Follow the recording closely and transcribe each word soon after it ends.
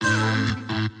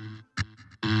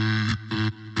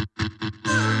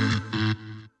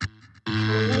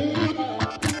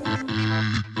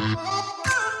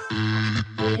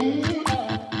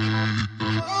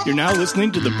now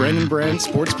listening to the Brent and Brent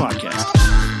Sports Podcast.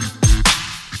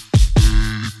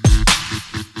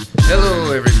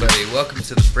 Hello, everybody. Welcome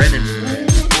to the Brent and Brent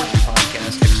Sports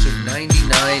Podcast, episode 99,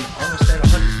 almost at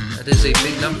 100. That is a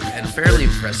big number and a fairly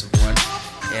impressive one.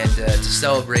 And to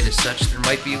celebrate as such, there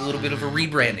might be a little bit of a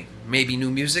rebranding. Maybe new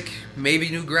music, maybe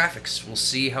new graphics. We'll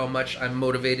see how much I'm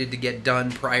motivated to get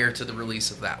done prior to the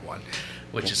release of that one,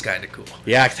 which is kind of cool.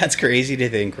 Yeah, that's crazy to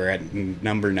think we're at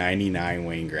number 99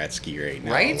 Wayne Gretzky right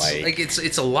now. Right? Like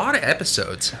it's a lot of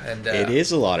episodes. And it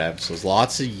is a lot of episodes.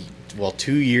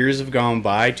 2 years have gone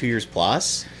by, 2 years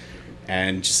plus.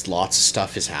 And just lots of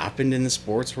stuff has happened in the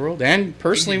sports world, and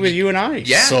personally with you and I.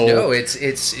 Yeah, so, no,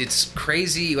 it's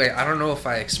crazy. Like, I don't know if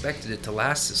I expected it to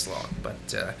last this long, but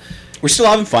we're still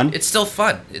having fun. It's still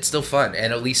fun. It's still fun,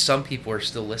 and at least some people are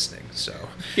still listening. So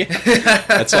yeah,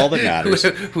 that's all that matters.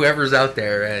 Whoever's out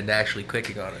there and actually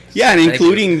clicking on it. Yeah, and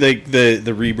including the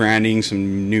rebranding,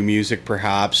 some new music,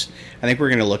 perhaps. I think we're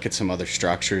going to look at some other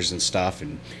structures and stuff,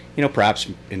 and perhaps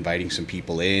inviting some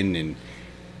people in and.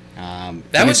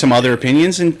 Some other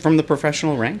opinions and from the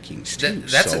professional rankings too.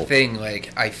 That's the thing.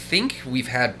 Like, I think we've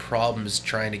had problems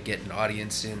trying to get an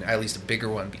audience in, at least a bigger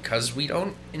one, because we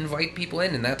don't invite people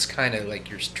in, and that's kind of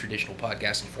like your traditional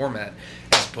podcasting format,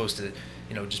 as opposed to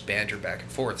just banter back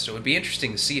and forth. So it'd be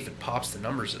interesting to see if it pops the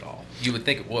numbers at all. You would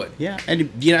think it would. Yeah,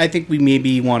 and I think we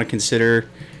maybe want to consider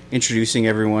introducing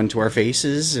everyone to our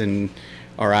faces and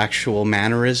our actual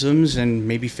mannerisms, and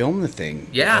maybe film the thing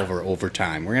over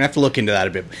time. We're gonna have to look into that a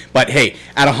bit. But hey,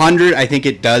 at 100, I think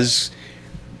it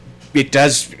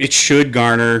should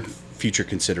garner future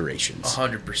considerations.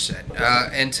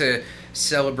 100%. And to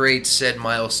celebrate said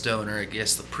milestone, or I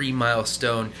guess the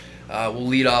pre-milestone, we'll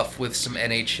lead off with some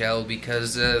NHL,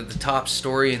 because the top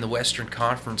story in the Western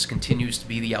Conference continues to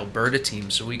be the Alberta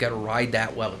team, so we got to ride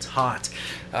that while it's hot.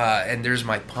 And there's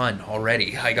my pun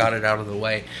already. I got it out of the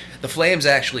way. The Flames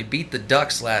actually beat the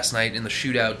Ducks last night in the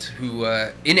shootout, who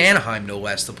in Anaheim, no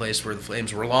less, the place where the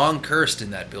Flames were long cursed in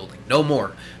that building. No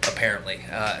more, apparently.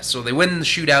 So they win in the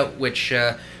shootout, which...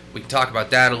 we can talk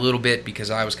about that a little bit, because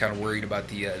I was kind of worried about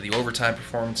the overtime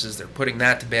performances. They're putting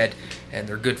that to bed, and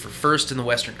they're good for first in the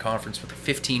Western Conference with a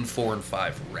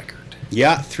 15-4-5 record.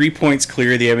 Yeah, 3 points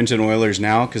clear of the Edmonton Oilers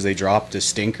now, because they dropped a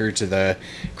stinker to the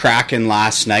Kraken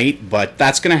last night, but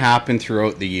that's going to happen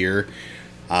throughout the year.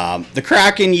 The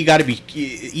Kraken, you got to be,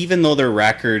 even though their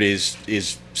record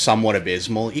is somewhat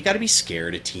abysmal, you got to be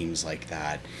scared of teams like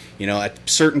that. At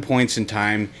certain points in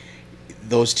time,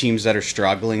 those teams that are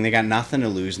struggling, they got nothing to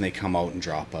lose, and they come out and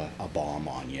drop a bomb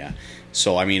on you.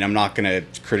 So, I'm not going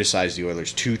to criticize the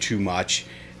Oilers too much.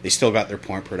 They still got their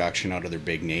point production out of their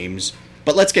big names.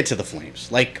 But let's get to the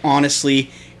Flames. Like, honestly,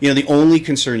 the only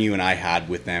concern you and I had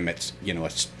with them, it's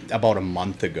about a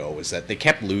month ago, was that they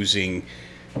kept losing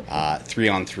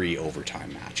 3-on-3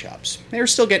 overtime matchups. They were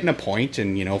still getting a point,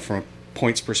 and, from a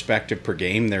points perspective per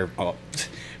game, they're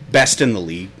best in the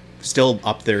league. Still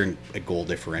up there in a goal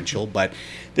differential, but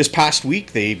this past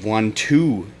week they've won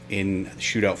 2 in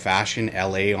shootout fashion.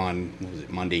 LA on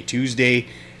Monday, Tuesday,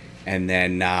 and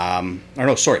then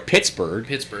Pittsburgh,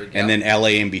 and then LA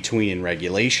in between in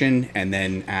regulation, and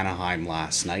then Anaheim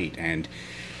last night. And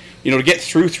to get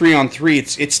through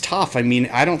 3-on-3, it's tough. I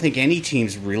don't think any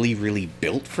team's really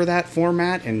built for that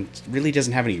format, and really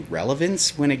doesn't have any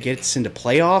relevance when it gets into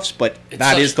playoffs. But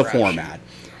that is the format.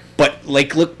 But,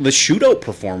 look, the shootout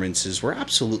performances were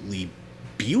absolutely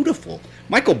beautiful.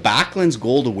 Michael Backlund's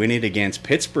goal to win it against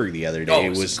Pittsburgh the other day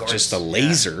was just a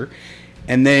laser. Yeah.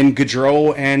 And then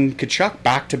Gaudreau and Tkachuk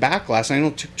back-to-back last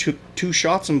night. Took 2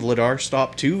 shots, and Vladar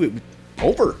stopped 2. It was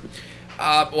over.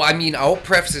 I'll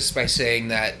preface this by saying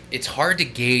that it's hard to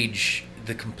gauge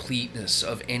the completeness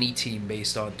of any team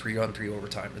based on 3-on-3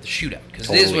 overtime or the shootout. Because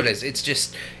It is what it is. It's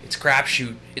a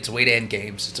crapshoot. It's a way to end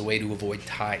games. It's a way to avoid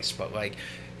ties. But,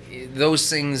 those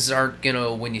things aren't going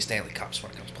to win you Stanley Cups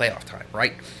when it comes playoff time,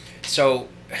 right? So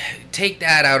take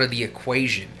that out of the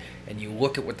equation, and you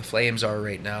look at what the Flames are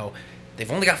right now.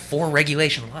 They've only got 4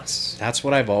 regulation losses. That's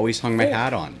what I've always hung my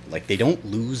hat on. They don't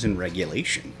lose in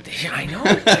regulation. Yeah, I know.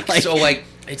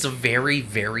 It's a very,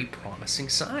 very promising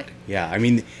sign. Yeah,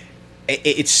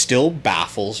 it still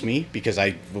baffles me, because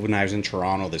when I was in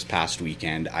Toronto this past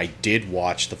weekend, I did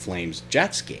watch the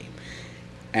Flames-Jets game.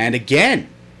 And again,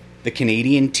 the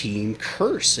Canadian team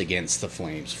curse against the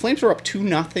Flames. Flames were up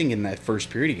 2-0 in that first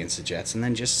period against the Jets, and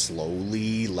then just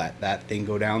slowly let that thing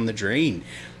go down the drain.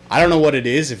 I don't know what it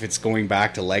is, if it's going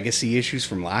back to legacy issues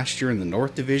from last year in the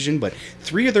North Division, but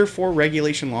 3 of their 4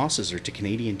 regulation losses are to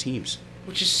Canadian teams.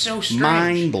 which is so strange.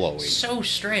 Mind-blowing. So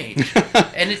strange.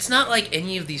 And it's not like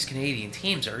any of these Canadian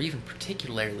teams are even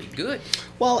particularly good.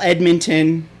 Well,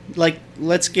 Edmonton, like,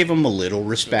 let's give them a little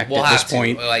respect at this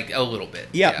point. Like, a little bit.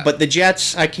 Yeah, but the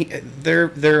Jets, I can't.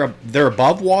 They're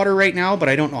above water right now, but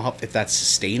I don't know if that's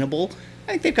sustainable.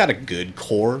 I think they've got a good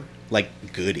core, like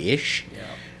good-ish. Yeah.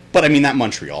 But I mean, that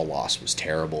Montreal loss was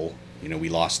terrible. You know, we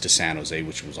lost to San Jose,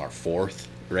 which was our 4th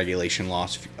regulation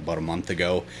loss about a month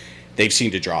ago. They've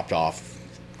seemed to drop off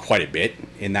quite a bit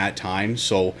in that time.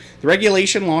 So the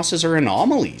regulation losses are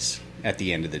anomalies at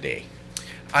the end of the day.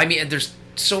 I mean, there's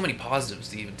so many positives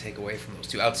to even take away from those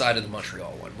two outside of the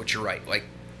Montreal one, which you're right. Like,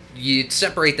 you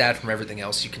separate that from everything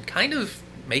else, you can kind of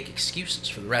make excuses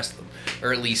for the rest of them,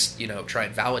 or at least, you know, try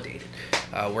and validate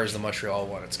it. Whereas the Montreal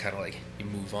one, it's kind of like you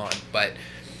move on. But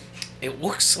it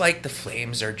looks like the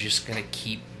Flames are just going to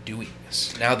keep doing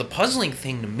this. Now, the puzzling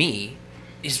thing to me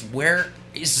is, where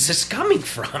is this coming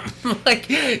from? Like,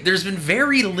 there's been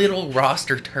very little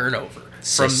roster turnover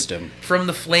from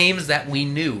the Flames that we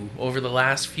knew over the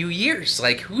last few years.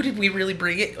 Like, who did we really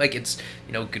bring in? Like, it's,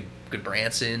 you know,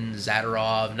 Goodbranson,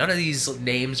 Zadorov. None of these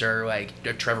names are like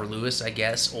Trevor Lewis, I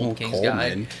guess, old Kings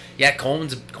guy. Yeah,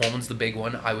 Coleman's the big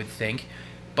one, I would think.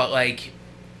 But like,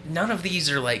 none of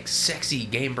these are like sexy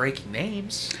game-breaking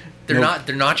names. They're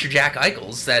not your Jack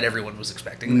Eichels that everyone was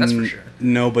expecting. That's for sure.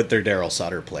 No, but they're Daryl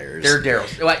Sutter players. They're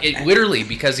Daryl. Literally,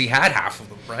 because he had half of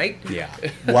them, right? Yeah.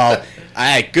 Well,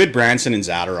 Goodbranson and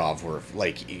Zadorov were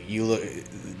like, you look.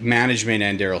 Management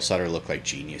and Daryl Sutter look like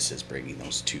geniuses bringing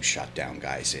those two shutdown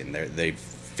guys in. They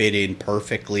fit in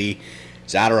perfectly.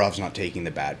 Zadorov's not taking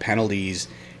the bad penalties.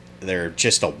 They're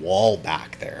just a wall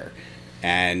back there.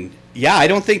 And yeah, I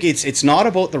don't think it's not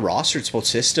about the roster, it's about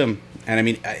system. And I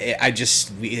mean,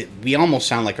 we almost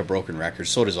sound like a broken record.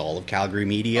 So does all of Calgary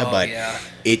media,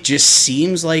 It just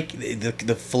seems like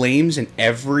the Flames and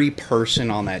every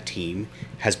person on that team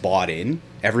has bought in.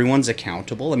 Everyone's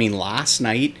accountable. I mean, last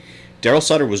night, Daryl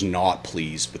Sutter was not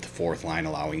pleased with the fourth line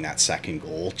allowing that second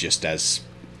goal just as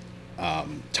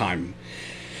time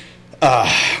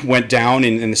went down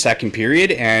in the second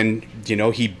period. And, you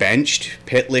know, he benched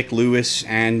Pitlick, Lewis,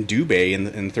 and Dubé in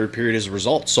the third period as a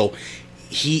result. So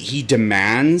he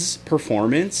demands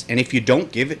performance, and if you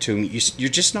don't give it to him, you're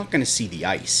just not going to see the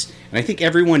ice. And I think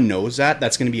everyone knows that.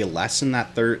 That's going to be a lesson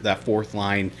that fourth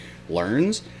line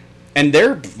learns. And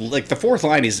they're like, the fourth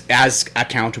line is as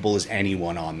accountable as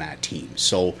anyone on that team.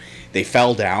 So they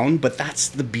fell down, but that's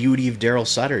the beauty of Daryl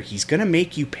Sutter. He's going to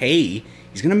make you pay.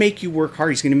 He's going to make you work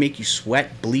hard. He's going to make you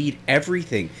sweat, bleed,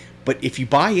 everything. But if you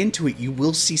buy into it, you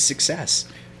will see success.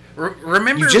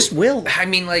 Remember, you just will. I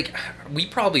mean, like, we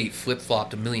probably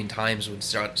flip-flopped a million times when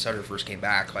Sutter first came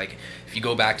back. Like, if you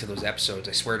go back to those episodes,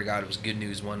 I swear to God, it was good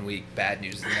news one week, bad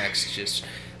news the next. Just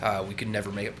we could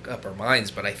never make up our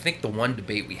minds. But I think the one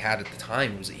debate we had at the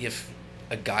time was if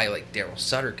a guy like Daryl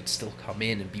Sutter could still come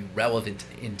in and be relevant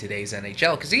in today's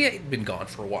NHL, because he had been gone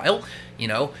for a while, you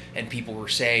know, and people were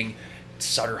saying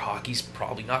Sutter hockey's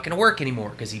probably not going to work anymore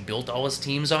because he built all his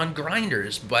teams on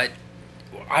grinders. But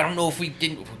I don't know if we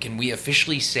didn't. Can we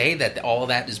officially say that all of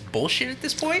that is bullshit at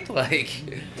this point? Like,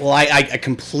 well, I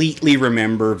completely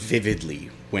remember vividly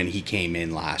when he came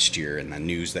in last year and the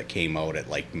news that came out at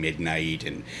like midnight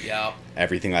and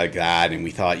everything like that, and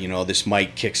we thought, you know, this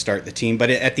might kickstart the team. But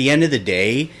at the end of the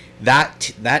day,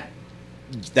 that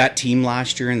team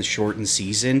last year in the shortened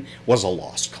season was a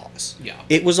lost cause. Yeah,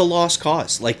 it was a lost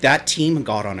cause. Like, that team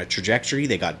got on a trajectory,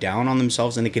 they got down on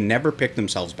themselves, and they can never pick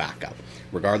themselves back up.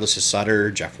 Regardless of Sutter,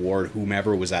 Jeff Ward,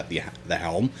 whomever was at the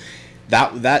helm,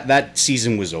 that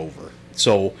season was over.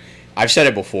 So I've said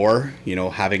it before, you know,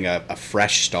 having a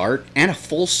fresh start and a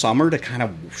full summer to kind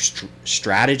of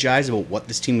strategize about what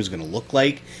this team was going to look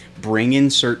like, bring in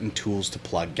certain tools to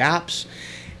plug gaps,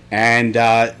 and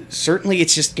certainly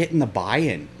it's just getting the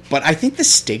buy-in. But I think the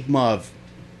stigma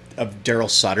of Daryl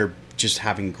Sutter just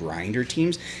having grinder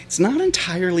teams, it's not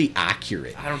entirely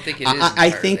accurate. I don't think it is. I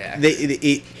think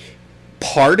it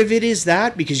part of it is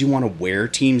that because you want to wear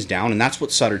teams down, and that's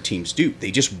what Sutter teams do. They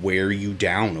just wear you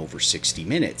down over 60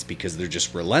 minutes because they're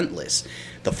just relentless.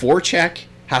 The forecheck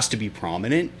has to be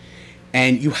prominent,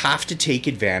 and you have to take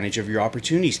advantage of your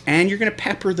opportunities, and you're going to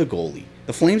pepper the goalie.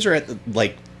 The Flames are at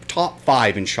the top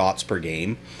 5 in shots per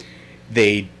game.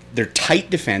 They're tight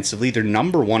defensively. They're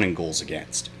number 1 in goals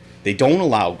against. They don't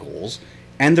allow goals,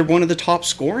 and they're one of the top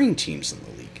scoring teams in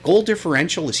the league. Goal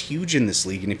differential is huge in this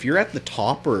league, and if you're at the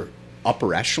top or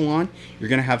upper echelon, you're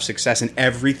going to have success, and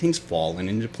everything's fallen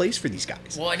into place for these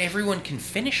guys. Well, and everyone can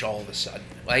finish all of a sudden.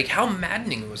 Like, how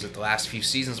maddening was it the last few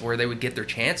seasons where they would get their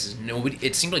chances?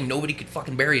 It seemed like nobody could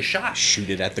fucking bury a shot.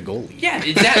 Shoot it at the goalie. Yeah,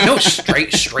 exactly. No,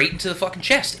 straight into the fucking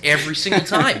chest every single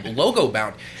time, logo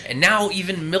bound. And now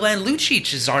even Milan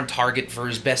Lucic is on target for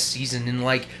his best season in,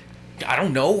 like, I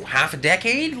don't know, half a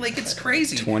decade? Like, it's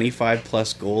crazy. 25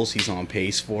 plus goals he's on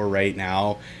pace for right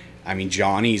now. I mean,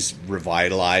 Johnny's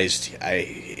revitalized.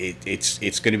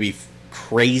 It's going to be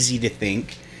crazy to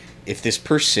think if this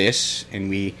persists,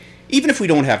 and even if we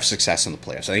don't have success in the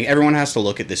playoffs, I think everyone has to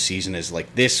look at this season as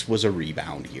like, this was a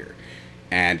rebound year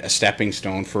and a stepping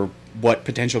stone for what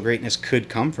potential greatness could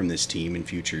come from this team in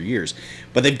future years.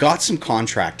 But they've got some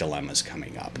contract dilemmas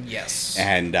coming up. Yes.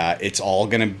 And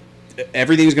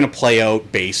everything's going to play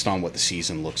out based on what the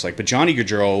season looks like. But Johnny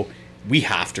Gaudreau, we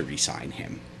have to re-sign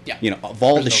him. Yeah. You know, of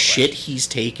all the shit he's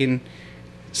taken,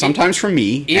 sometimes from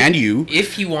me and you.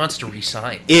 If he wants to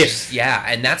resign. Yeah,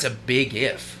 and that's a big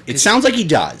if. It sounds like he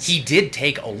does. He did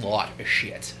take a lot of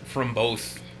shit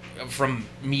from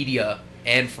media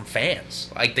and from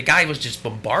fans. Like, the guy was just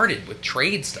bombarded with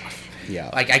trade stuff. Yeah.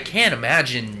 Like, I can't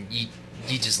imagine you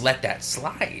just let that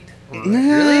slide.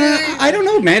 Really? I don't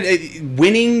know, man.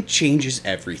 Winning changes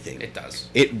everything. It does.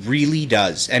 It really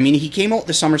does. I mean, he came out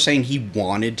this summer saying he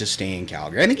wanted to stay in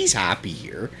Calgary. I think he's happy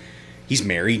here. He's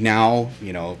married now.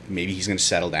 You know, maybe he's going to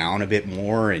settle down a bit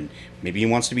more, and maybe he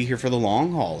wants to be here for the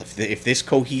long haul. If this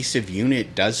cohesive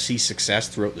unit does see success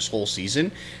throughout this whole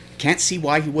season, can't see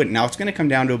why he wouldn't. Now, it's going to come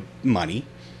down to money.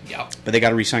 Yeah. But they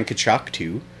got to re-sign Tkachuk,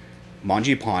 too.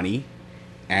 Mangiapane.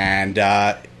 And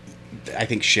I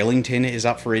think Shillington is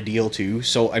up for a deal too.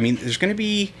 So I mean, there's going to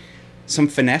be some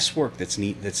finesse work that's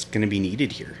going to be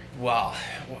needed here. Well,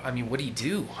 I mean, what do you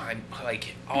do? I'm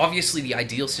like, obviously the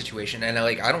ideal situation, and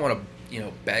I don't want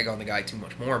to bag on the guy too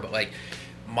much more, but like,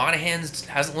 Monahan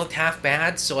hasn't looked half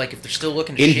bad. So like, if they're still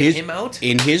looking to ship him out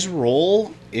in his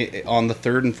role on the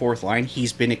third and fourth line,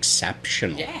 he's been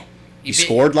exceptional. Yeah, he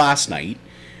scored last night.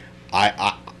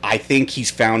 I think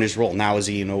he's found his role now. Is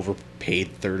he an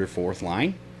overpaid third or fourth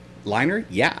liner?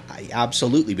 Yeah,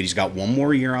 absolutely. But he's got one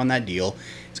more year on that deal.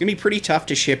 It's going to be pretty tough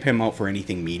to ship him out for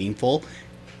anything meaningful.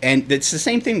 And it's the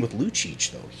same thing with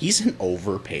Lucic, though. He's an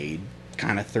overpaid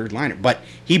kind of third liner. But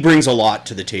he brings a lot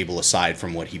to the table aside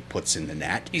from what he puts in the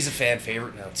net. He's a fan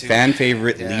favorite now, too. Fan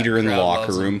favorite, leader in the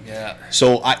locker room. Yeah.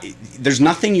 So there's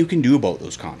nothing you can do about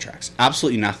those contracts.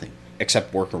 Absolutely nothing,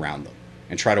 except work around them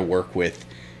and try to work with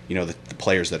the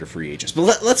players that are free agents.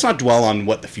 But let's not dwell on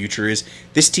what the future is.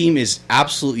 This team is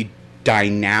absolutely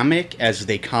dynamic as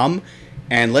they come.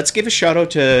 And let's give a shout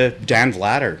out to Dan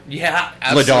Vladar. Yeah,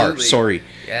 absolutely. Vladar, sorry.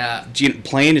 Yeah.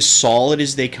 Playing as solid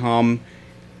as they come.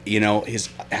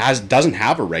 Doesn't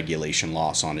have a regulation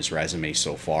loss on his resume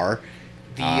so far.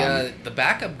 The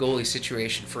backup goalie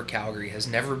situation for Calgary has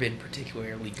never been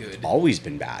particularly good. Always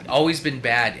been bad.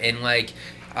 And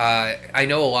I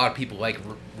know a lot of people like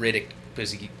Riddick,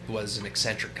 because he was an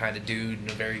eccentric kind of dude and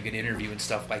a very good interview and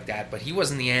stuff like that, but he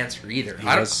wasn't the answer either. He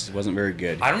wasn't very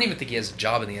good. I don't even think he has a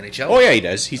job in the NHL. Oh, yeah, he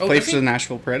does. He's played for the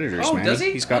Nashville Predators, man. Does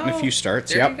he? He's gotten a few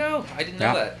starts. There you go. I didn't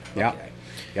know that.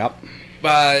 Yep.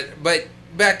 But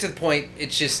back to the point,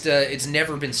 it's just it's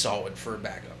never been solid for a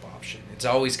backup option. It's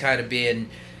always kind of been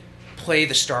play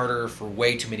the starter for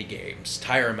way too many games,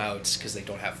 tire him out because they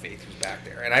don't have faith who's back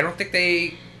there. And I don't think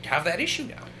they have that issue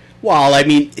now. Well, I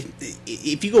mean,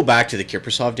 if you go back to the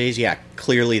Kiprusoff days, yeah,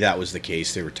 clearly that was the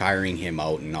case. They were tiring him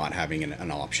out and not having an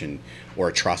option or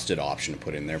a trusted option to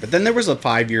put in there. But then there was a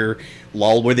 5-year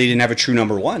lull where they didn't have a true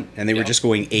number one, and they were just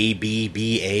going A, B,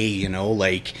 B, A,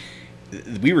 like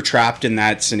we were trapped in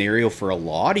that scenario for a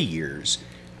lot of years.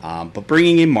 But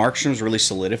bringing in Markstrom's really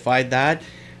solidified that.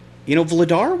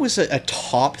 Vladar was a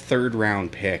top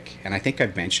third-round pick, and I think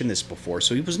I've mentioned this before,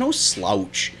 so he was no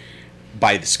slouch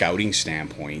by the scouting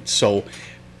standpoint. So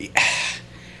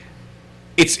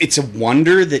it's a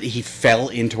wonder that he fell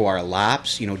into our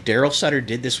laps. Daryl Sutter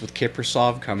did this with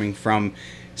Kiprusoff coming from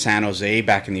San Jose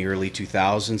back in the early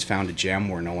 2000s, found a gem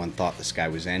where no one thought this guy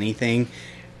was anything.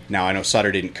 Now, I know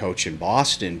Sutter didn't coach in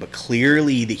Boston, but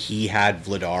clearly that he had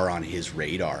Vladar on his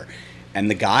radar. And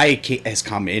the guy has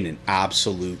come in and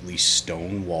absolutely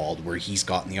stonewalled where he's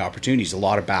gotten the opportunities. A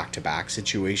lot of back-to-back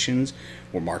situations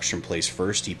where Markstrom plays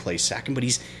first, he plays second, but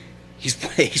he's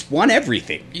won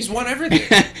everything. He's won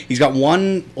everything. He's got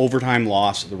one overtime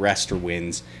loss, the rest are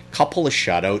wins. Couple of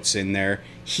shutouts in there.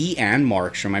 He and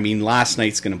Markstrom, I mean, last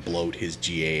night's going to bloat his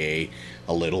GAA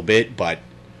a little bit, but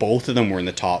both of them were in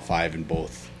the top 5 in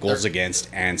both goals against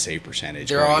and save percentage.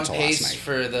 They're on pace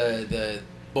for the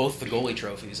both the goalie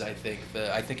trophies. I think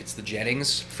it's the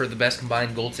Jennings for the best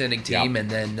combined goaltending team, and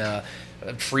then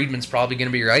Friedman's probably going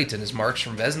to be right in his Marks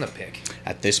from Vezina pick.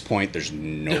 At this point, there's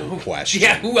no question.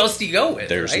 Yeah, who else do you go with?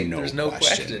 There's right? no There's no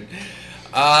question.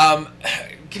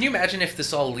 Can you imagine if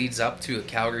this all leads up to a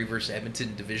Calgary versus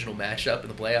Edmonton divisional matchup in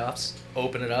the playoffs?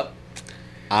 Open it up.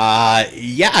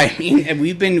 Yeah, I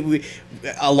mean,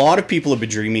 a lot of people have been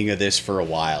dreaming of this for a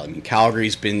while. I mean,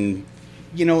 Calgary's been,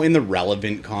 in the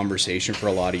relevant conversation for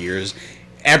a lot of years.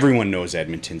 Everyone knows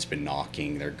Edmonton's been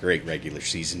knocking. They're a great regular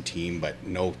season team, but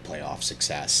no playoff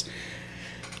success.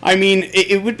 I mean,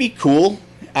 it would be cool.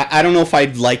 I don't know if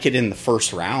I'd like it in the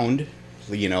first round,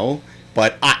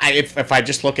 but if I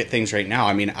just look at things right now,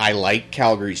 I mean, I like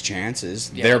Calgary's chances.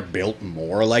 Yeah. They're built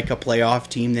more like a playoff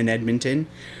team than Edmonton.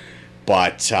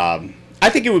 But I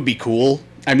think it would be cool.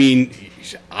 I mean,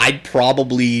 I'd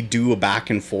probably do a back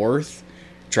and forth,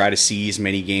 try to see as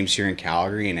many games here in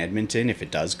Calgary and Edmonton if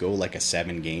it does go like a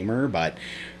 7-gamer. But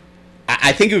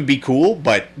I think it would be cool.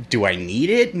 But do I need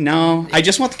it? No. I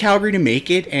just want the Calgary to make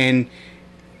it and,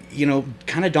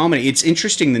 kind of dominate. It's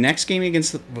interesting. The next game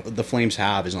against the Flames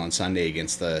is on Sunday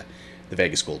against the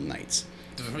Vegas Golden Knights.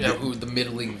 The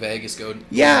middling Vegas go.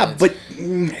 Yeah, but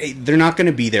they're not going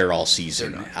to be there all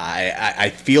season.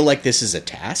 I feel like this is a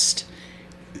test.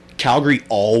 Calgary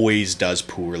always does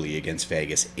poorly against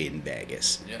Vegas in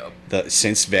Vegas. Yep.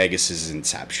 Since Vegas'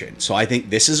 inception. So I think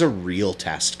this is a real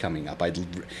test coming up.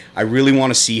 I really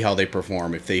want to see how they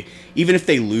perform. Even if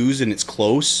they lose and it's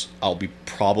close, I'll be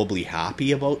probably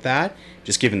happy about that.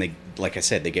 Just given like I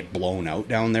said, they get blown out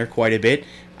down there quite a bit.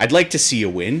 I'd like to see a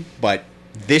win, but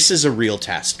this is a real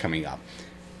test coming up.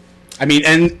 I mean,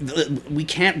 and we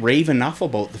can't rave enough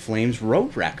about the Flames'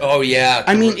 road record. Oh, yeah.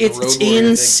 I mean, it's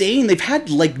insane. They've had,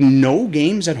 no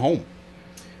games at home.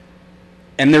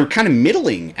 And they're kind of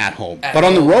middling at home. But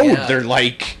on the road, they're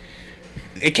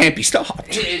it can't be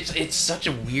stopped. It's such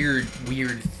a weird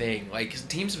thing.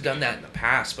 Teams have done that in the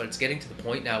past, but it's getting to the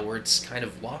point now where it's kind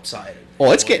of lopsided.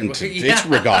 Well, it's getting to... It's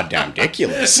goddamn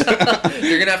ridiculous. They're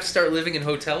going to have to start living in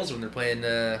hotels when they're playing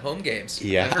home games.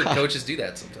 Yeah. I've heard coaches do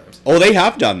that sometimes. Oh, they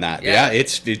have done that. Yeah,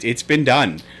 it's been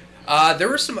done. There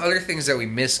were some other things that we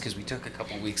missed because we took a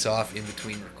couple of weeks off in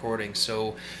between recording.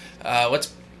 So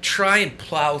let's try and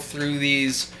plow through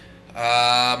these.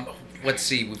 Let's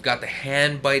see. We've got the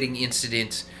hand-biting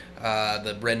incident,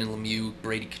 the Brendan Lemieux,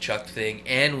 Brady Tkachuk thing,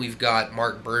 and we've got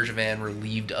Marc Bergevin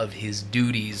relieved of his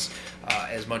duties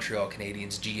as Montreal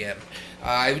Canadiens GM.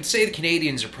 I would say the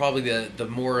Canadiens are probably the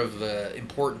more of the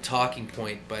important talking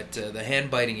point, but the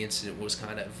hand-biting incident was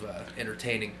kind of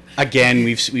entertaining. Again,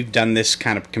 we've done this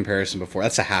kind of comparison before.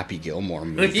 That's a Happy Gilmore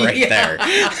move right there.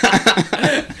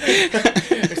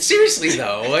 Seriously,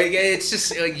 though, it's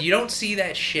just you don't see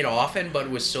that shit often, but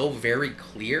it was so very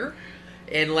clear.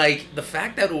 And, the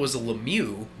fact that it was a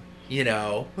Lemieux,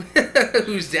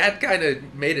 whose dad kind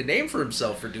of made a name for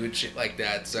himself for doing shit like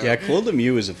that. So yeah, Claude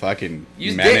Lemieux is a fucking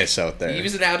menace out there. He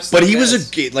was an absolute But he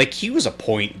mess. he was a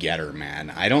point getter,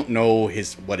 man. I don't know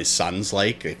what his son's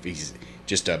like, if he's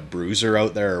just a bruiser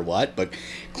out there or what, but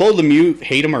Claude Lemieux,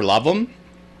 hate him or love him,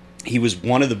 he was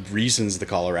one of the reasons the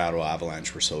Colorado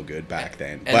Avalanche were so good back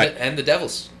then. And the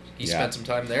Devils. He spent some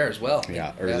time there as well.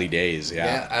 Yeah, early days, yeah.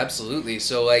 Yeah, absolutely.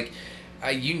 So,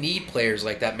 you need players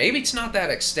like that. Maybe it's not that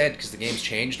extent because the game's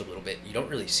changed a little bit. You don't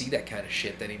really see that kind of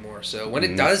shit anymore. So when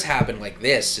it does happen like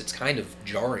this, it's kind of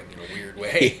jarring in a weird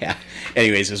way. Yeah.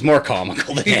 Anyways, it was more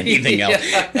comical than anything else.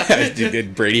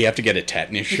 Did Brady have to get a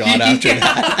tetanus shot after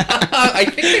that? I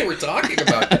think they were talking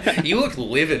about that. He looked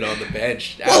livid on the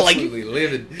bench. Absolutely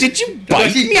livid. Did you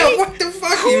bite me? Yeah, what the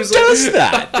fuck? Who does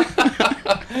that?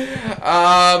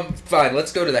 Fine,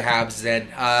 let's go to the Habs then.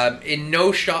 In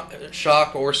no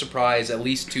shock or surprise, at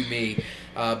least to me,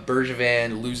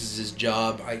 Bergevin loses his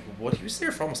job. He was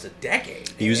there for almost a decade.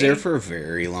 He was there for a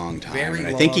very long time.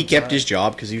 I think he kept his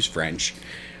job because he was French.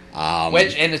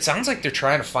 And it sounds like they're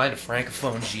trying to find a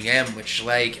francophone GM, which,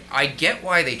 I get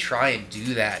why they try and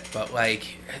do that, but,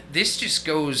 this just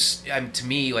goes, to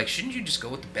me, shouldn't you just go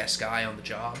with the best guy on the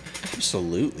job?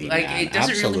 Absolutely, man. It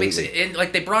doesn't really make sense. And,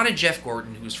 they brought in Jeff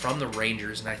Gorton, who's from the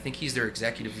Rangers, and I think he's their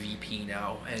executive VP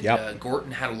now, and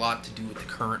Gorton had a lot to do with the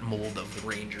current mold of the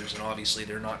Rangers, and obviously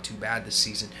they're not too bad this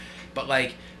season. But,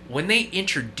 when they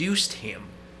introduced him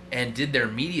and did their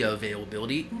media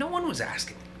availability, no one was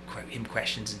asking him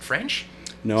questions in French.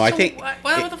 No, so I think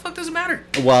why the fuck does it matter?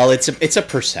 Well, it's a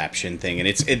perception thing, and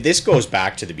this goes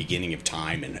back to the beginning of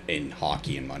time in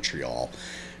hockey in Montreal.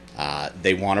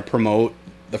 They want to promote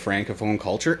the francophone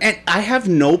culture, and I have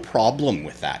no problem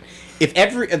with that. If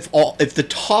the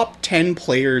top 10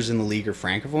 players in the league are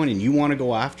francophone and you want to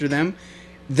go after them,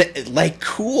 Like,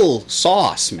 cool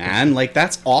sauce, man. Like,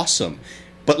 that's awesome.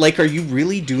 But, like, are you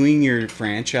really doing your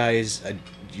franchise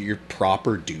your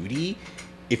proper duty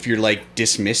if you're, like,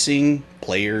 dismissing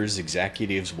players,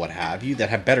 executives, what have you, that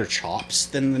have better chops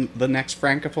than the next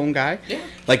Francophone guy? Yeah.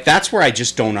 Like, that's where I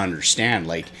just don't understand.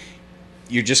 Like,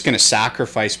 you're just going to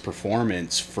sacrifice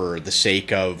performance for the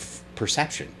sake of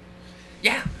perception.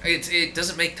 Yeah, it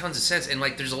doesn't make tons of sense. And,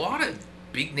 like, there's a lot of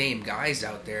big-name guys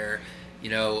out there, you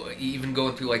know, even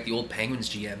going through, like, the old Penguins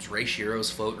GMs. Ray Shiro's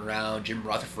floating around, Jim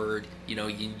Rutherford. You know,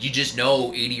 you just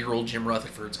know 80-year-old Jim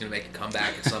Rutherford's going to make a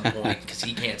comeback at some point because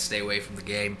he can't stay away from the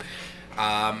game.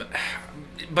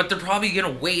 But they're probably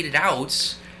going to wait it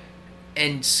out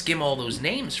and skim all those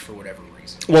names for whatever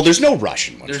reason. Well, there's no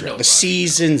rush in Montreal. There's no the rush.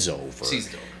 Season's over.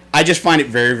 Season's over. I just find it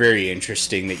very, very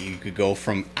interesting that you could go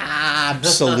from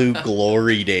absolute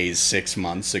glory days 6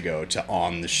 months ago to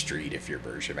on the street if you're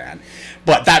Bergevin.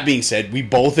 But that being said, we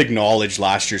both acknowledge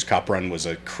last year's Cup run was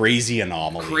a crazy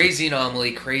anomaly. Crazy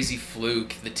anomaly, crazy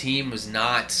fluke. The team was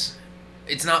not...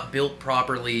 It's not built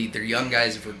properly. Their young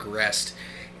guys have regressed.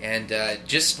 And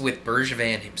just with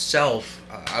Bergevin himself,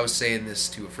 I was saying this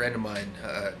to a friend of mine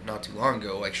not too long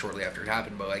ago, like shortly after it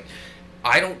happened, but like,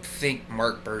 I don't think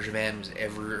Marc Bergevin was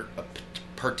ever a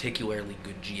particularly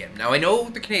good GM. Now, I know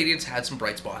the Canadiens had some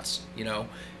bright spots, you know,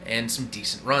 and some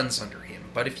decent runs under him.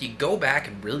 But if you go back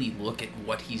and really look at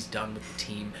what he's done with the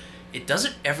team, it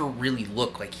doesn't ever really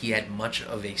look like he had much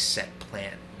of a set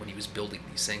plan when he was building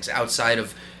these things. Outside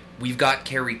of, we've got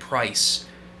Carey Price,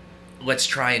 let's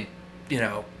try and, you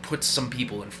know, put some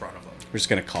people in front of him. We're just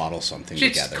going to coddle something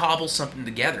Just together. cobble something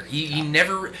together. He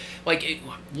never, like,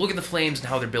 look at the Flames and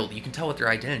how they're built. You can tell what their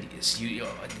identity is.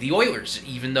 The Oilers,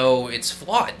 even though it's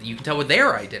flawed, you can tell what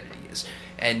their identity is.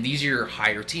 And these are your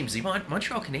higher teams. The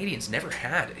Montreal Canadiens never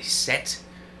had a set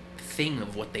thing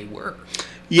of what they were.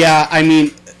 Yeah, I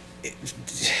mean,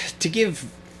 to give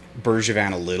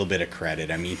Bergevin a little bit of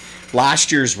credit, I mean,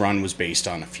 last year's run was based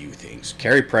on a few things.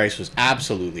 Carey Price was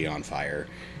absolutely on fire.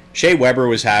 Shea Weber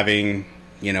was having,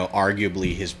 you know,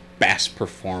 arguably his best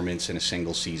performance in a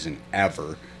single season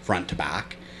ever, front to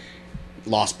back.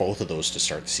 Lost both of those to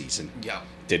start the season. Yeah.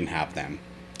 Didn't have them.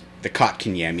 The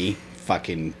Kotkaniemi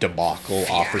fucking debacle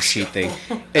offer sheet thing.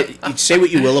 Say what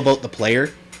you will about the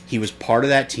player, he was part of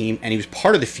that team, and he was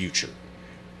part of the future.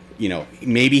 You know,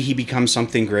 maybe he becomes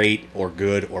something great or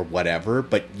good or whatever,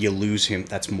 but you lose him,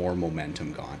 that's more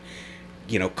momentum gone.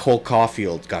 You know, Cole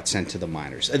Caulfield got sent to the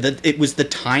minors. It was the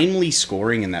timely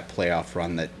scoring in that playoff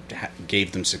run that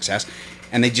gave them success,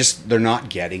 and they're not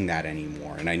getting that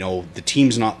anymore. And I know the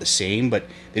team's not the same, but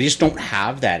they just don't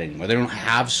have that anymore. They don't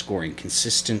have scoring,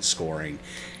 consistent scoring.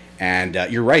 And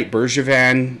you're right,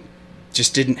 Bergevin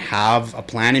just didn't have a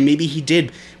plan, and maybe he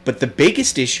did. But the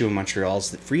biggest issue in Montreal is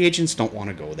that free agents don't want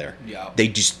to go there. Yeah. They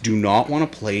just do not want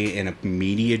to play in a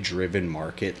media-driven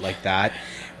market like that,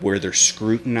 where they're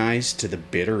scrutinized to the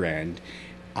bitter end.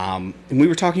 And we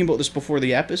were talking about this before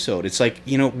the episode. It's like,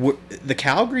 you know, the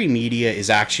Calgary media is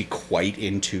actually quite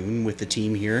in tune with the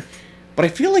team here, but I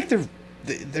feel like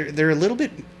they're a little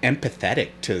bit empathetic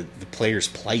to the players'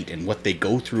 plight and what they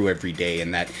go through every day,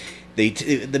 and that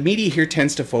the media here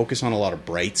tends to focus on a lot of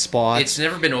bright spots. It's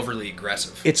never been overly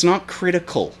aggressive. It's not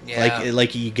critical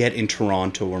like you get in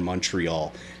Toronto or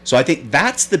Montreal. So I think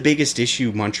that's the biggest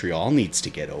issue Montreal needs to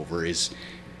get over is,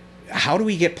 how do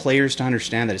we get players to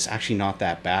understand that it's actually not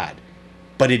that bad?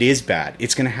 But it is bad.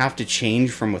 It's going to have to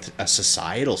change from a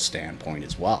societal standpoint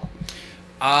as well.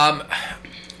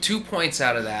 2 points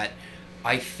out of that.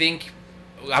 I think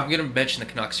I'm going to mention the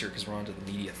Canucks here because we're on to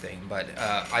the media thing, but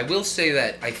I will say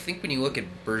that I think when you look at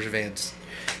Bergevin's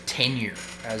tenure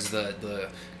as the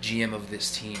GM of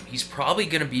this team, he's probably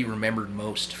going to be remembered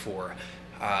most for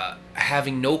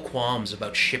having no qualms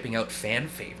about shipping out fan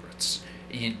favorites,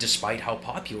 despite how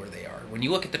popular they are. When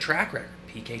you look at the track record,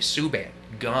 PK Subban,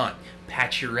 gone.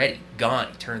 Pacioretty, gone.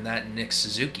 He turned that into Nick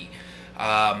Suzuki.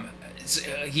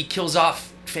 He kills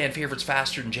off fan favorites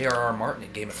faster than J.R.R. Martin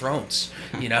in Game of Thrones,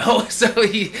 you know? So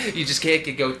you just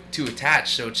can't go too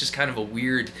attached. So it's just kind of a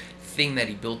weird thing that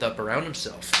he built up around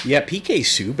himself. Yeah, PK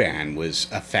Subban was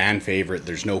a fan favorite,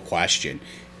 there's no question.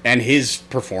 And his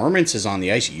performances on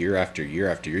the ice year after year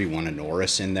after year, he won a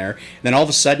Norris in there. Then all of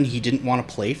a sudden, he didn't want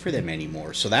to play for them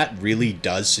anymore. So that really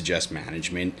does suggest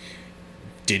management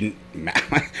didn't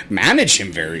manage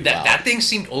him very well. That thing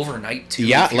seemed overnight, too.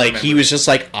 Yeah, like he was just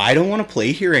like, I don't want to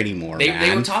play here anymore, man.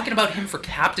 They were talking about him for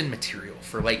captain material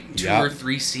for like 2 or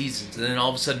 3 seasons. And then all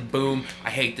of a sudden, boom,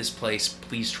 I hate this place.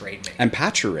 Please trade me. And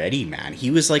Pacioretty, man,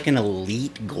 he was like an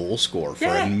elite goal scorer for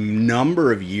a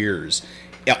number of years.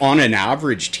 on an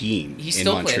average team He's in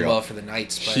still Montreal. playing well for the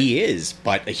Knights. But He is,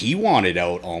 but he wanted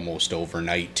out almost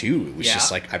overnight too. It was Yeah.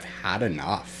 just like, I've had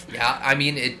enough. yeah, I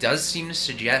mean, it does seem to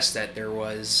suggest that there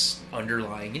was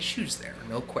underlying issues there,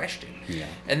 no question. Yeah.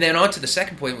 And then on to the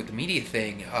second point with the media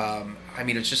thing. I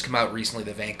mean, it's just come out recently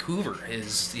that Vancouver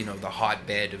is, the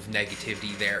hotbed of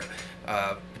negativity there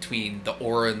between the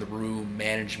aura in the room,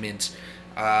 management,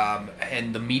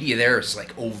 and the media there is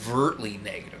like overtly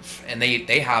negative, and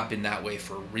they have been that way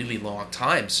for a really long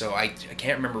time. So I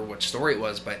can't remember what story it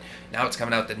was, but now it's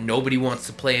coming out that nobody wants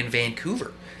to play in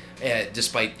Vancouver,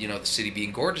 despite the city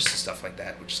being gorgeous and stuff like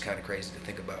that, which is kind of crazy to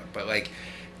think about. But like,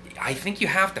 I think you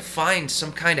have to find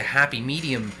some kind of happy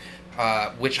medium,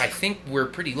 which I think we're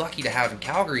pretty lucky to have in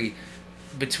Calgary,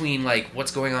 between like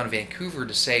what's going on in Vancouver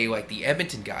to say like the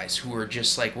Edmonton guys who are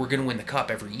just like, we're going to win the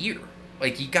cup every year.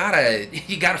 Like, you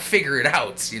gotta figure it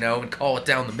out, and call it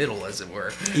down the middle, as it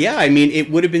were. Yeah, I mean,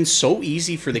 it would have been so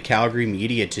easy for the Calgary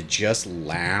media to just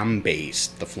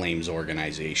lambaste the Flames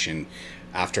organization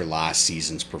after last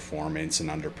season's performance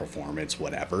and underperformance,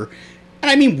 whatever.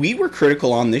 And I mean, we were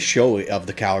critical on this show of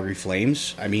the Calgary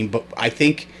Flames. I mean, but I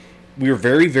think we were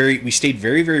we stayed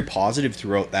very, very positive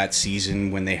throughout that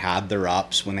season when they had their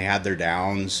ups, when they had their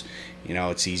downs.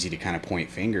 It's easy to kind of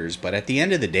point fingers. But at the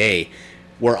end of the day,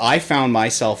 where I found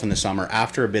myself in the summer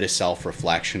after a bit of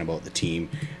self-reflection about the team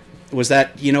was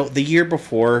that, the year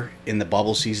before in the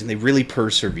bubble season, they really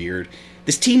persevered.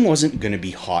 This team wasn't going to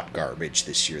be hot garbage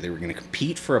this year. They were going to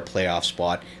compete for a playoff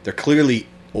spot. They're clearly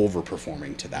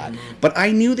overperforming to that. Mm-hmm. But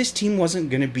I knew this team wasn't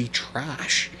going to be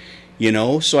trash,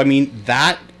 So, I mean,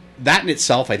 that in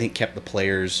itself, I think, kept the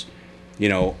players,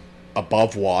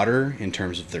 above water in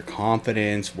terms of their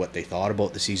confidence, what they thought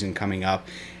about the season coming up.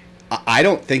 I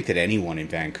don't think that anyone in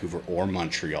Vancouver or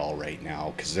Montreal right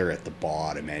now, because they're at the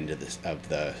bottom end of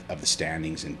the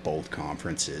standings in both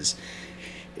conferences,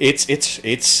 it's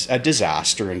a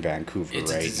disaster in Vancouver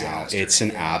now. It's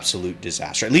an absolute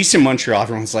disaster. At least in Montreal,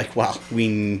 everyone's like, well,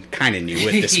 we kind of knew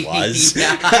what this was.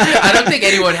 I don't think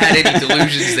anyone had any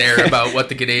delusions there about what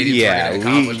the Canadians were going to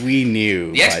accomplish. We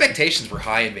knew. The expectations were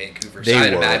high in Vancouver, so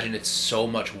I'd imagine it's so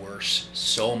much worse.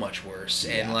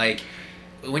 And like,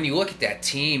 when you look at that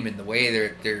team and the way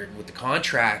they're with the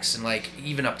contracts and like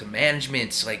even up to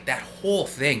management, like that whole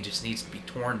thing just needs to be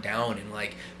torn down and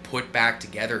like put back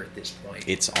together at this point.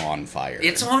 It's on fire.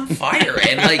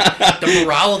 And like the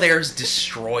morale there is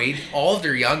destroyed. All of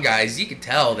their young guys, you can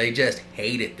tell they just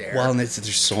hate it there. Well, and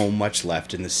there's so much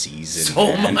left in the season.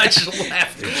 Much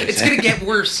left. It's gonna get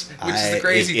worse, which is the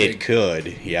crazy thing. It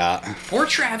could, yeah. Poor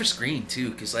Travis Green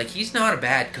too, because like he's not a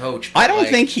bad coach. I don't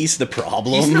think he's the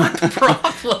problem. He's not the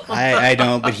problem. I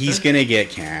don't, but he's gonna get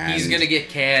canned. He's gonna get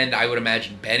canned. I would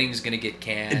imagine Benning's gonna get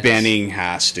canned. Benning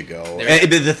has to go.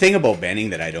 The thing about Benning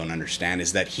that I don't understand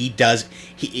is that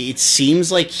it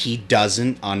seems like he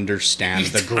doesn't understand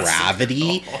the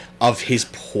gravity of his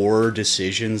poor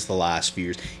decisions the last few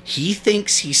years. He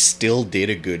thinks he still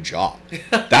did a good job.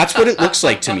 That's what it looks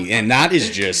like to me, and that is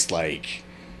just like,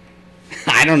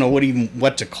 I don't know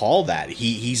what to call that.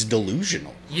 He's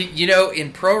delusional.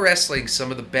 In pro wrestling, some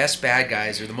of the best bad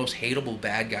guys or the most hateable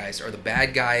bad guys are the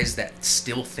bad guys that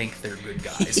still think they're good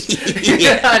guys.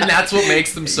 And that's what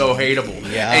makes them so hateable.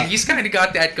 Yeah. And he's kind of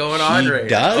got that going on right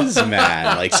now. He does,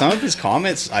 man. Like, some of his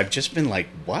comments, I've just been like,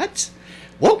 what?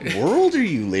 What world are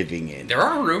you living in? There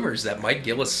are rumors that Mike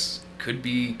Gillis could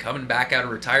be coming back out of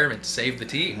retirement to save the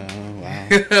team. Oh,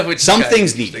 wow. Some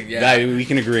things need. Yeah. We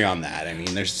can agree on that. I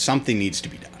mean, there's something needs to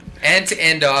be done. And to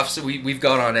end off, so we've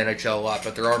gone on NHL a lot,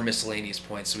 but there are miscellaneous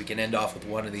points, so we can end off with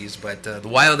one of these. But the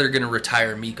Wild are going to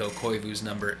retire Mikko Koivu's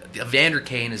number. Evander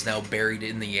Kane is now buried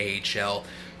in the AHL.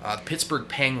 The Pittsburgh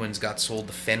Penguins got sold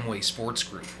to Fenway Sports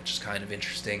Group, which is kind of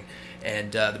interesting.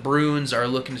 And the Bruins are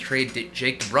looking to trade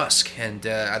Jake DeBrusk. And,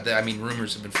 I mean,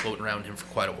 rumors have been floating around him for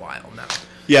quite a while now.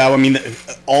 Yeah, I mean,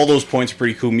 all those points are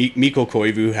pretty cool. Mikko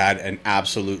Koivu had an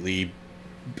absolutely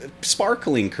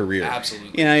sparkling career.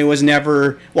 Absolutely. He was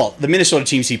never... Well, the Minnesota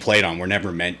teams he played on were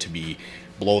never meant to be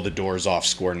blow the doors off,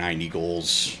 score 90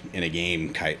 goals in a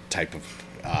game type of...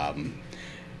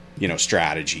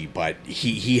 strategy, but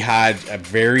he had a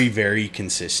very, very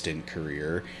consistent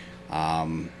career.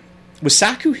 Was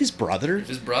Saku his brother?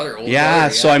 His brother, older yeah,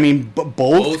 brother, so I mean,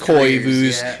 both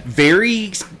Koivus, yeah.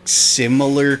 Very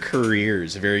similar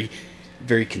careers, very,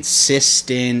 very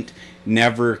consistent,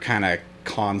 never kind of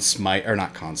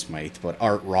but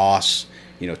Art Ross,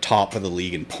 top of the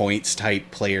league in points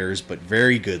type players, but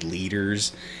very good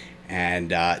leaders, and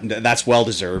that's well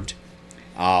deserved.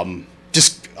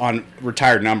 Just on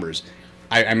retired numbers,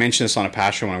 I mentioned this on a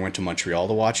past show when I went to Montreal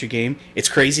to watch a game. It's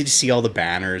crazy to see all the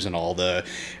banners and all the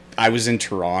I was in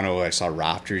Toronto. I saw a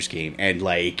Raptors game, and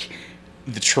like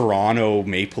the Toronto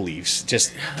Maple Leafs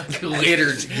just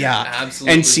littered. Yeah,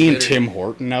 absolutely. And seeing littered. Tim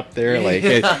Horton up there, like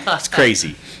it's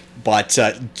crazy. But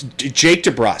Jake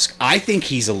DeBrusk, I think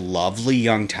he's a lovely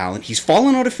young talent. He's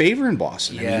fallen out of favor in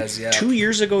Boston. Yes, yeah. 2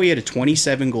 years ago, he had a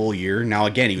 27-goal year. Now,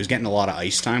 again, he was getting a lot of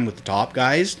ice time with the top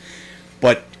guys.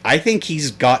 But I think he's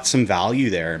got some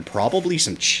value there, and probably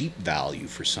some cheap value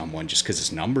for someone, just because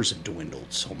his numbers have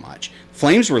dwindled so much.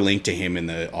 Flames were linked to him in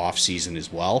the offseason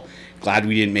as well. Glad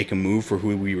we didn't make a move for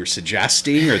who we were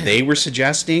suggesting, or they were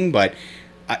suggesting. But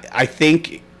I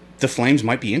think the Flames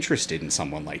might be interested in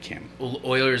someone like him. Well,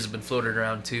 Oilers have been floated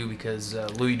around too because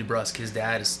Louis DeBrusk, his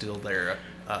dad, is still their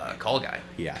call guy.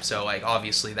 Yeah. So like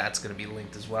obviously that's going to be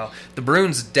linked as well. The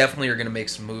Bruins definitely are going to make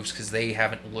some moves because they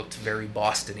haven't looked very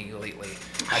Boston-y lately.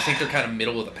 I think they're kind of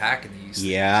middle of the pack in the East.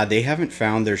 Yeah, they haven't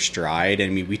found their stride. I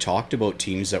mean, we talked about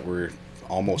teams that were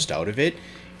almost out of it.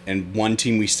 And one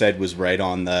team we said was right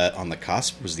on the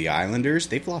cusp was the Islanders.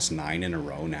 They've lost 9 in a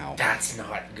row now. That's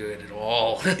not good at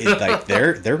all. Like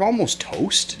they're almost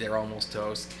toast. They're almost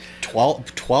toast.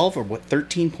 12 or what?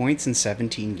 13 points in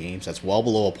 17 games. That's well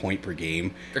below a point per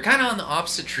game. They're kind of on the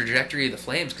opposite trajectory of the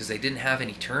Flames because they didn't have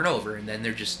any turnover, and then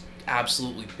they're just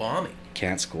absolutely bombing.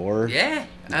 Can't score. Yeah,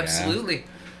 absolutely.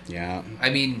 Yeah. I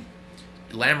mean,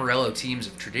 Lamoriello teams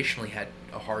have traditionally had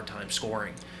a hard time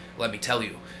scoring, let me tell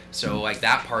you. So, like,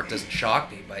 that part doesn't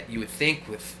shock me. But you would think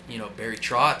with, Barry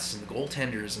Trotz and the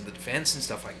goaltenders and the defense and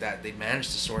stuff like that, they'd manage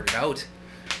to sort it out.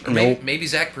 Or maybe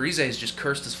Zach Parise has just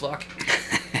cursed his luck.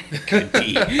 Could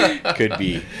be. Could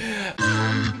be.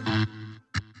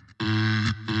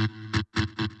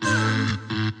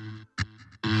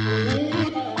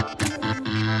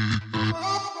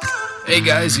 Hey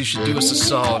guys, you should do us a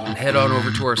solid and head on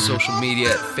over to our social media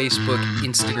at Facebook,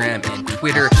 Instagram, and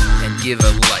Twitter and give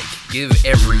a like. Give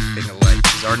everything a like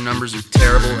because our numbers are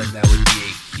terrible and that would be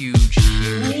a huge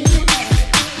favor.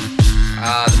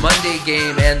 The Monday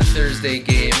game and the Thursday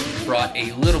game brought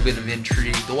a little bit of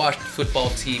intrigue. The Washington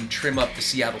football team trim up the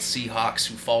Seattle Seahawks,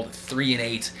 who fall to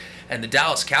 3-8, and the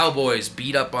Dallas Cowboys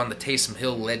beat up on the Taysom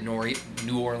Hill-led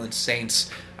New Orleans Saints.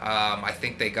 I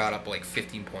think they got up like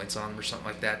 15 points on them or something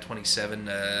like that. 27.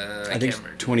 I think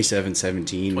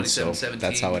 27-17. 27-17. So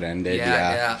that's how it ended.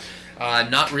 Yeah.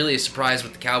 Not really a surprise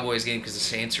with the Cowboys game because the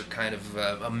Saints are kind of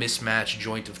a mismatched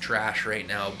joint of trash right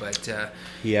now. But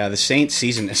yeah, the Saints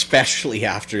season, especially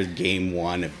after game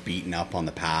 1 of beating up on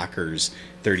the Packers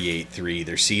 38-3,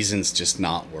 their season's just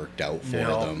not worked out for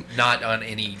them. Not on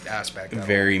any aspect.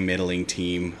 Very middling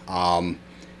team.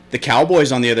 The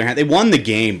Cowboys, on the other hand, they won the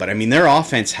game, but I mean, their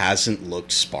offense hasn't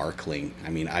looked sparkling. I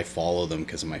mean, I follow them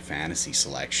because of my fantasy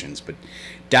selections, but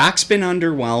Dak's been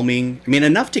underwhelming. I mean,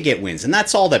 enough to get wins, and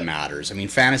that's all that matters. I mean,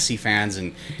 fantasy fans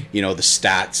and, the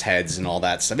stats heads and all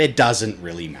that stuff, it doesn't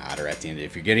really matter at the end.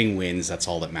 If you're getting wins, that's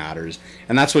all that matters,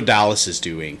 and that's what Dallas is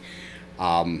doing.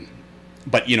 But,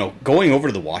 going over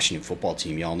to the Washington football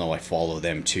team, y'all know I follow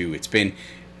them too. It's been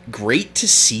great to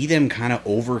see them kind of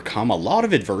overcome a lot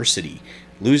of adversity.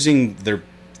 Losing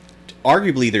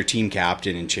arguably their team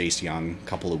captain in Chase Young a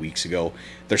couple of weeks ago.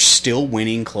 They're still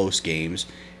winning close games.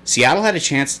 Seattle had a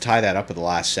chance to tie that up at the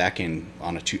last second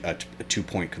on a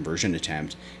two-point conversion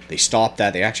attempt. They stopped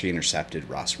that. They actually intercepted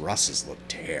Russ. Russ has looked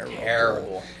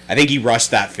terrible. I think he rushed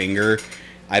that finger.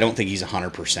 I don't think he's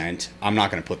 100%. I'm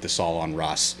not going to put this all on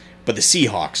Russ. But the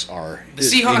Seahawks are the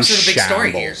big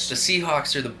story here. The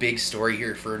Seahawks are the big story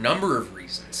here for a number of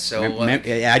reasons. So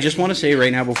I just want to say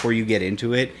right now before you get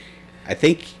into it, I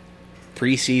think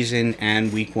preseason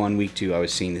and week 1, week 2, I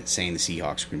was saying the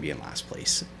Seahawks were going to be in last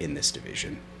place in this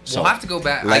division. So we'll have to go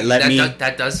back.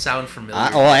 That does sound familiar.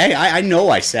 I know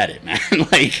I said it, man.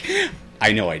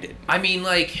 I know I did. I mean,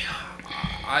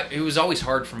 it was always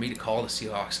hard for me to call the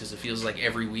Seahawks because it feels like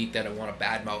every week that I want to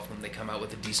badmouth them, they come out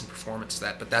with a decent performance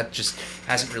but that just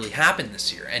hasn't really happened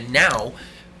this year. And now,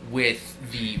 with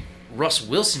the Russ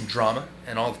Wilson drama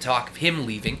and all the talk of him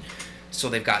leaving, so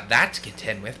they've got that to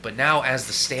contend with. But now, as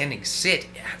the standings sit,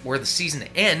 where the season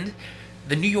end,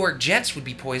 the New York Jets would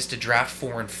be poised to draft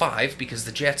 4 and 5 because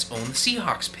the Jets own the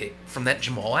Seahawks pick from that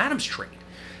Jamal Adams trade.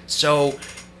 So,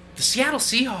 the Seattle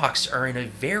Seahawks are in a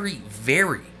very,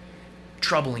 very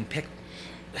troubling pickle.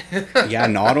 Yeah,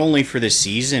 not only for the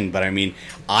season, but I mean,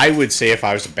 I would say if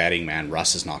I was a betting man,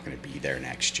 Russ is not going to be there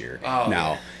next year.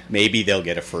 Now, maybe they'll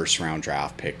get a first-round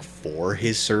draft pick for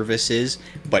his services,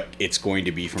 but it's going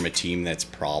to be from a team that's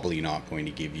probably not going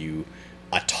to give you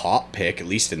a top pick, at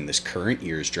least in this current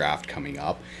year's draft coming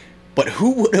up. But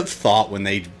who would have thought when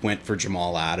they went for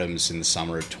Jamal Adams in the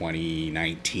summer of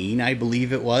 2019, I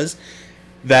believe it was,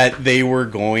 that they were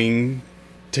going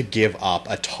to give up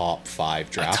a top 5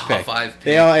 draft pick.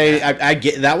 I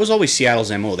get that was always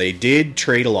Seattle's MO. They did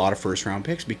trade a lot of first round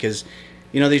picks because,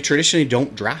 they traditionally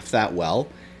don't draft that well,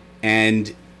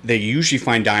 and they usually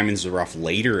find diamonds in the rough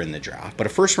later in the draft. But a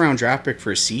first round draft pick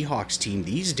for a Seahawks team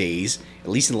these days, at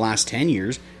least in the last 10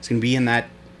 years, is going to be in that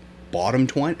bottom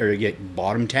 20 or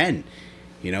bottom 10,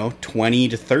 20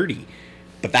 to 30.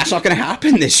 But that's not going to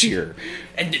happen this year,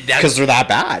 because they're that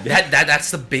bad.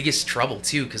 That's the biggest trouble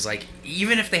too, because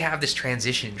even if they have this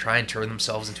transition and try and turn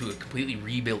themselves into a completely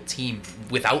rebuilt team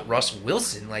without Russell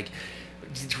Wilson,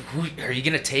 are you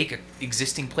going to take an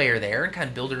existing player there and kind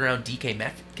of build it around DK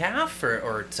Metcalf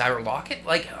or Tyler Lockett?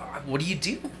 What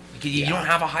do? You don't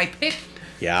have a high pick.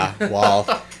 Yeah,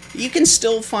 well, you can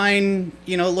still find,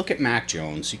 look at Mac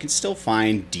Jones. You can still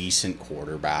find decent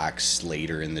quarterbacks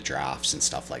later in the drafts and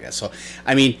stuff like that. So,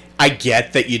 I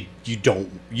get that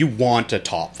you want a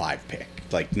top 5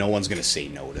 pick. No one's going to say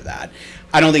no to that.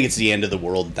 I don't think it's the end of the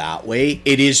world that way.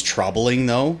 It is troubling,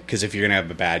 though, because if you're going to have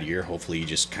a bad year, hopefully you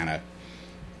just kind of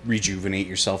rejuvenate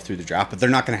yourself through the draft. But they're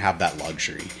not going to have that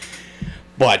luxury.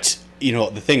 But,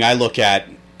 the thing I look at,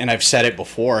 and I've said it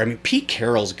before, Pete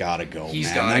Carroll's got to go,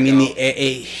 He's man. Gotta go.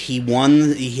 He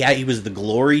won. He was the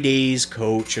Glory Days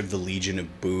coach of the Legion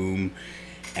of Boom,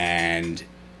 and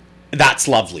that's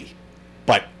lovely.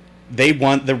 But they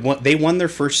won their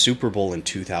first Super Bowl in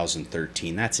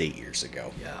 2013. That's 8 years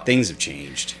ago. Yeah. Things have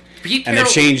changed, and they've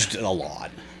changed a lot.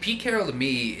 Pete Carroll to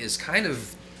me is kind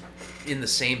of in the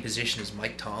same position as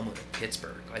Mike Tomlin at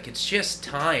Pittsburgh. It's just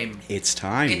time. It's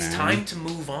time. It's man. time to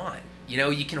move on.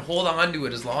 You can hold on to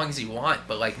it as long as you want,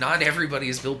 but not everybody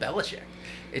is Bill Belichick.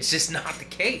 It's just not the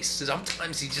case.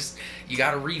 Sometimes you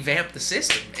got to revamp the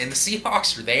system, and the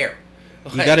Seahawks are there.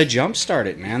 You got to jumpstart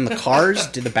it, man.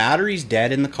 The battery's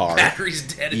dead in the car.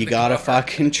 You got to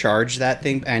fucking charge that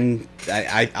thing, and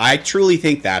I truly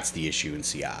think that's the issue in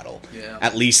Seattle. Yeah.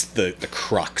 At least the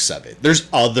crux of it. There's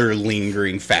other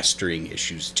lingering, festering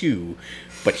issues too,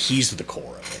 but he's the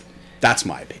core of it. That's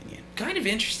my opinion. Kind of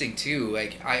interesting too.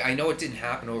 I know it didn't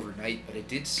happen overnight, but it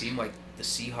did seem like the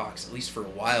Seahawks, at least for a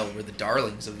while, were the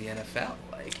darlings of the NFL.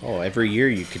 Every year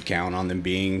you could count on them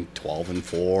being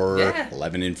 12-4,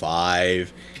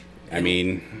 11-5.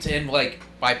 And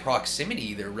by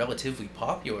proximity, they're relatively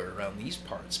popular around these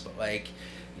parts. But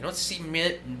you don't see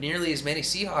nearly as many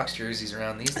Seahawks jerseys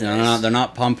around these days. No, they're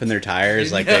not pumping their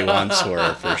tires like they once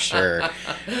were, for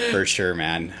sure,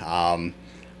 man.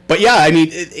 But yeah,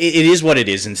 it is what it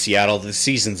is in Seattle. The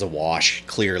season's a wash,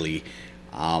 clearly.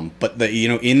 But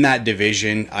in that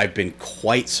division, I've been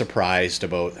quite surprised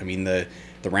about.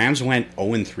 The Rams went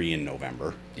 0-3 in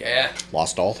November. Yeah.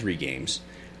 Lost all 3 games.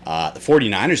 The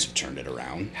 49ers have turned it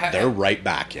around. They're right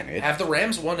back in it. Have the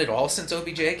Rams won it all since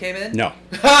OBJ came in? No.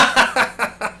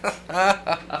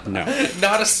 No.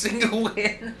 Not a single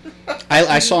win.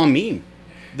 I saw a meme.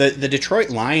 The Detroit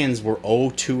Lions were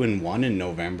 0-2-1 in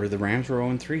November. The Rams were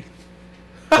 0-3.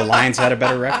 The Lions had a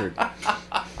better record.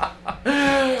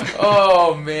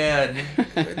 Oh man,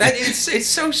 it's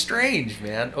so strange,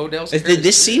 man. Odell's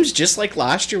this seems just like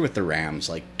last year with the Rams,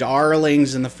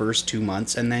 darlings in the first 2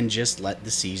 months, and then just let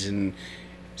the season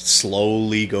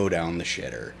slowly go down the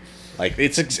shitter.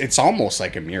 It's almost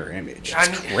like a mirror image.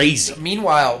 It's crazy.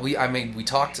 Meanwhile, we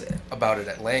talked about it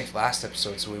at length last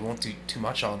episode, so we won't do too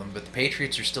much on them. But the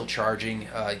Patriots are still charging.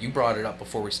 You brought it up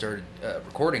before we started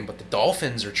recording, but the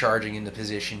Dolphins are charging into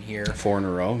position here. 4 in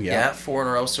a row, yeah. Yeah, 4 in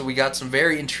a row. So we got some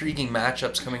very intriguing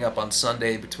matchups coming up on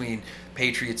Sunday between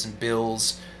Patriots and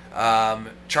Bills.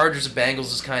 Chargers and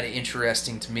Bengals is kind of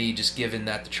interesting to me, just given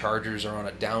that the Chargers are on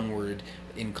a downward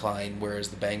incline, whereas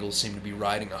the Bengals seem to be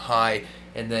riding a high.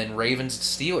 And then Ravens and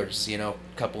Steelers, a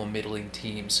couple of middling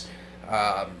teams.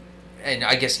 And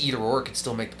I guess either or could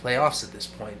still make the playoffs at this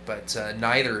point, but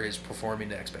neither is performing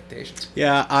to expectations.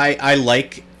 Yeah,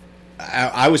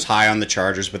 I was high on the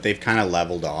Chargers, but they've kind of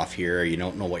leveled off here. You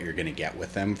don't know what you're going to get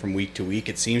with them from week to week,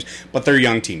 it seems. But they're a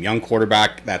young team, young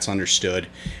quarterback, that's understood.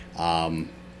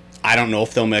 I don't know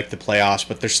if they'll make the playoffs,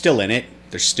 but they're still in it.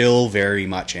 They're still very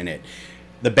much in it.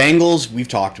 The Bengals, we've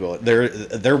talked about.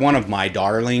 They're one of my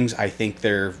darlings. I think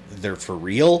they're for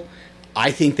real.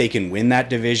 I think they can win that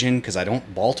division because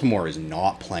Baltimore is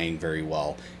not playing very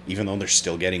well, even though they're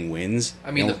still getting wins.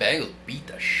 The Bengals beat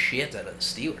the shit out of the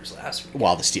Steelers last week.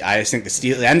 Well, I think the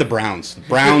Steelers and the Browns. The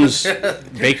Browns,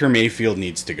 Baker Mayfield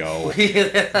needs to go.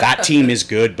 That team is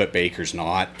good, but Baker's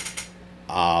not.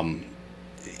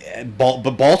 But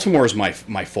Baltimore is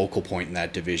my focal point in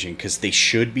that division because they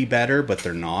should be better, but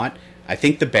they're not. I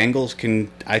think the Bengals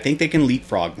can. I think they can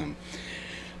leapfrog them.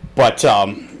 But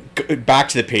back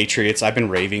to the Patriots. I've been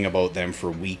raving about them for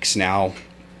weeks now.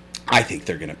 I think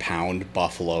they're going to pound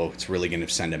Buffalo. It's really going to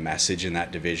send a message in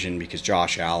that division because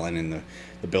Josh Allen and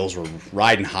the Bills were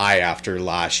riding high after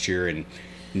last year, and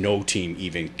no team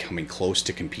even coming close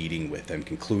to competing with them,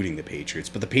 including the Patriots.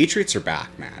 But the Patriots are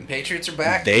back, man. Patriots are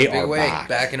back. They in a big are way.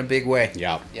 back in a big way.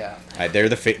 Yeah. Yeah. They're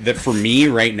for me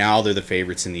right now. They're the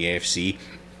favorites in the AFC.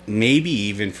 Maybe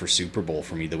even for Super Bowl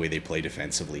for me, the way they play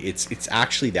defensively. It's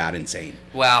actually that insane.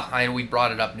 Well, we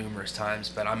brought it up numerous times,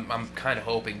 but I'm kind of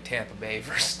hoping Tampa Bay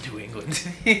versus New England.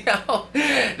 You know,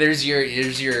 there's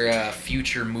your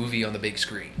future movie on the big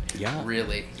screen. Yeah,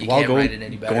 really. You can't write it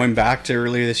any better. Going back to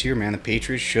earlier this year, man, the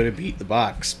Patriots should have beat the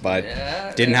Bucs, but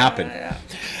didn't happen. Yeah.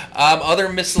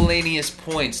 Other miscellaneous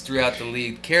points throughout the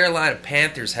league. Carolina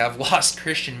Panthers have lost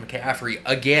Christian McCaffrey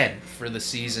again for the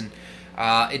season.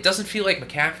 It doesn't feel like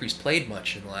McCaffrey's played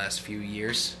much in the last few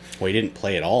years. Well, he didn't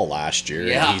play at all last year.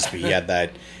 Yeah. He had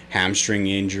that hamstring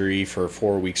injury for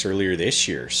 4 weeks earlier this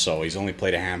year, so he's only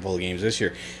played a handful of games this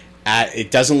year. It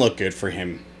doesn't look good for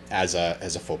him as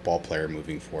a football player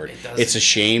moving forward. It's a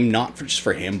shame, not just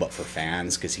for him, but for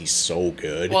fans, because he's so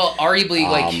good. Well,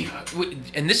 arguably,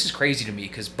 and this is crazy to me,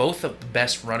 because both of the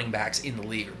best running backs in the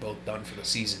league are both done for the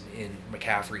season in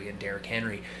McCaffrey and Derrick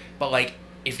Henry. But,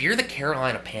 if you're the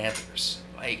Carolina Panthers,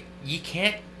 you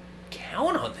can't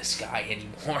count on this guy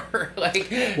anymore.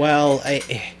 Well,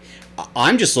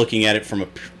 I'm just looking at it from a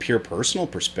pure personal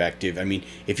perspective. I mean,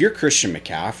 if you're Christian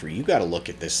McCaffrey, you got to look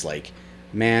at this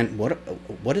man,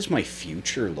 what does my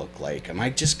future look like? Am I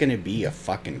just going to be a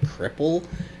fucking cripple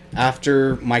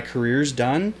after my career's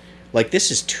done?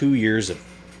 This is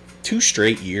 2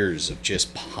 straight years of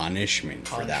just punishment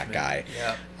for that guy.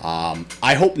 Yeah.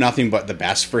 I hope nothing but the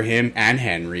best for him and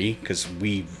Henry, because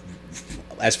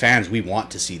as fans, we want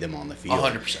to see them on the field.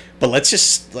 100%. But let's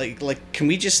just can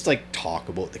we just talk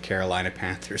about the Carolina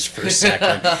Panthers for a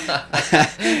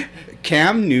second?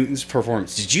 Cam Newton's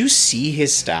performance. Did you see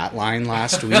his stat line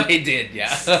last week? I did,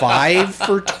 yeah. 5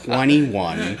 for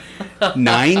 21,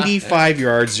 95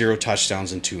 yards, 0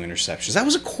 touchdowns, and 2 interceptions. That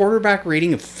was a quarterback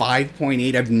rating of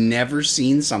 5.8. I've never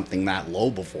seen something that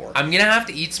low before. I'm going to have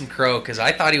to eat some crow, because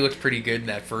I thought he looked pretty good in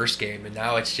that first game, and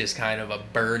now it's just kind of a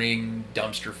burning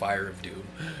dumpster fire of doom.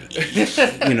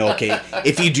 Okay,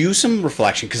 if you do some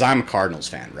reflection, because I'm a Cardinals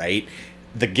fan, right?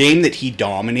 The game that he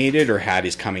dominated or had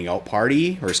his coming out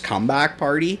party or his comeback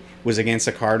party was against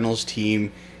a Cardinals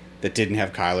team that didn't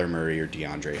have Kyler Murray or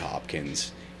DeAndre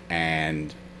Hopkins,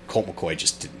 and Colt McCoy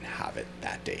just didn't have it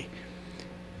that day.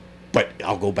 But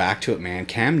I'll go back to it, man.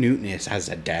 Cam Newton has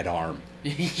a dead arm.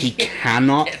 He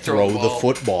cannot throw the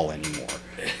football anymore.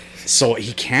 So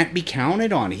he can't be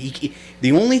counted on.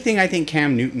 The only thing I think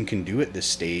Cam Newton can do at this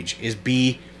stage is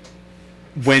be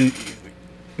when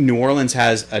New Orleans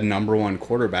has a number one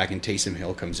quarterback and Taysom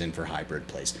Hill comes in for hybrid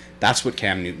plays. That's what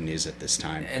Cam Newton is at this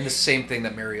time. And the same thing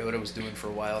that Mariota was doing for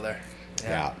a while there.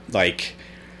 Yeah.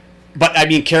 But I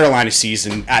mean, Carolina's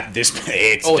season at this point,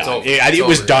 it's done. It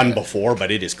was done before,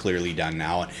 but it is clearly done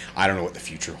now. And I don't know what the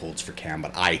future holds for Cam,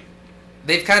 but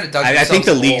they've kind of dug I think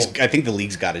themselves I think the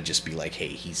league's got to just be like, hey,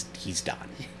 he's done.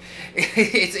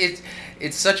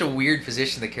 It's such a weird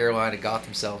position that Carolina got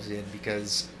themselves in,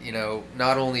 because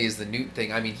not only is the Newt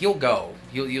thing, he'll go,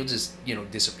 he'll just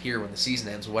disappear when the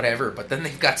season ends, whatever. But then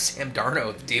they've got Sam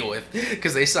Darnold to deal with,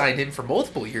 because they signed him for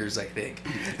multiple years, I think.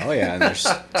 Oh yeah, and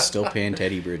they're still paying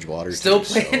Teddy Bridgewater.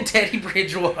 Teddy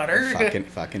Bridgewater.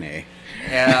 Fucking A.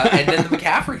 And then the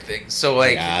McCaffrey thing. So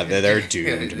they're doomed.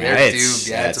 They're doomed.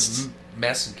 Yeah, it's a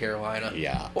mess in Carolina.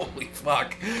 Yeah. Holy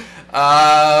fuck.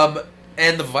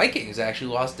 And the Vikings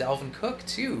actually lost Dalvin Cook,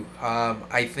 too,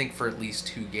 I think for at least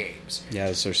 2 games.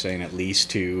 Yeah, so they're saying at least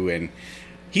 2, and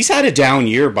he's had a down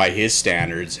year by his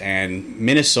standards, and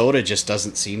Minnesota just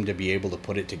doesn't seem to be able to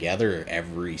put it together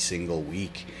every single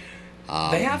week.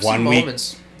 They have some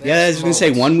moments. I was going to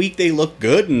say, 1 week they look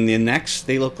good, and the next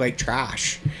they look like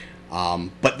trash.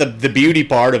 But the beauty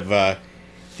part of the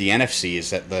NFC is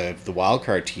that the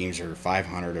wildcard teams are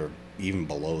 500 or even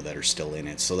below that are still in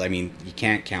it. So, you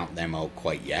can't count them out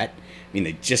quite yet.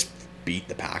 They just beat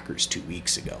the Packers 2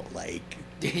 weeks ago. They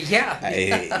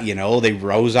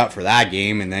rose up for that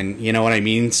game, and then, you know what I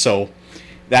mean? So,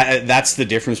 that's the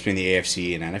difference between the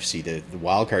AFC and NFC. The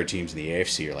wildcard teams in the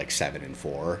AFC are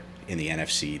 7-4. In the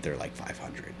NFC, they're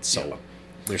 500. So,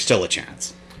 there's still a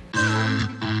chance.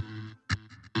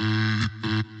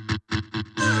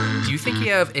 Do you think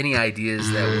you have any ideas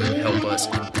that would help us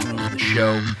improve the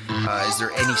show? Is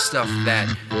there any stuff that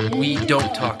we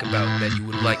don't talk about that you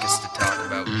would like us to talk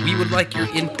about? We would like your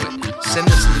input. send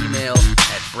us an email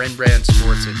at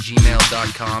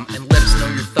brentbrandsports@gmail.com and let us know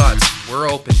your thoughts. We're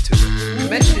open to it. You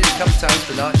mentioned it a couple times,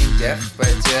 but not in depth. But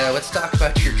let's talk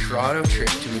about your Toronto trip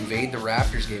to invade the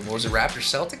Raptors game. What was it,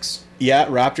 Raptors-Celtics? Yeah,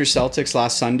 Raptors-Celtics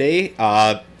last Sunday.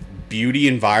 Beauty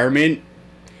environment.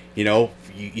 You know,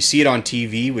 you see it on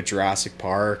TV with Jurassic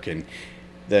Park, and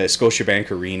the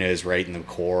Scotiabank Arena is right in the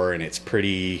core, and it's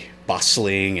pretty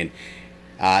bustling, and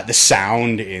the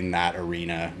sound in that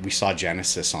arena, we saw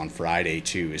Genesis on Friday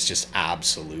too, is just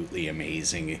absolutely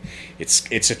amazing.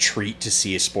 It's a treat to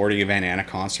see a sporting event and a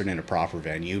concert in a proper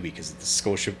venue, because the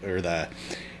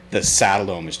Saddle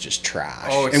Dome is just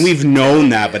trash. And we've known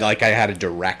that, but like I had a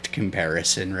direct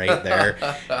comparison right there.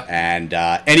 And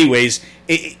anyways,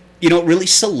 it really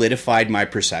solidified my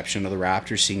perception of the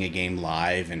Raptors, seeing a game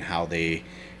live and how they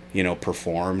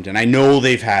performed. And I know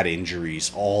they've had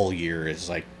injuries all year. It's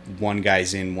like one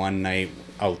guy's in one night,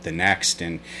 out the next,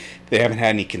 and they haven't had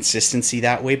any consistency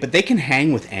that way. But they can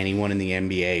hang with anyone in the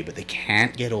NBA, but they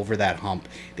can't get over that hump.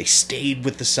 They stayed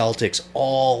with the Celtics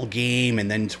all game,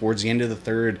 and then towards the end of the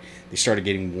third, they started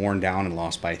getting worn down and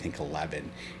lost by, I think,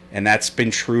 11. And that's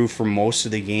been true for most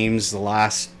of the games the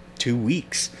last 2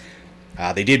 weeks.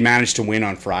 They did manage to win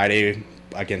on Friday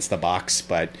against the Bucks,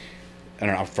 but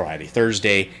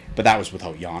Thursday, but that was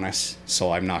without Giannis,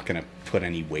 so I'm not going to put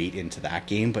any weight into that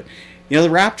game. But the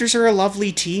Raptors are a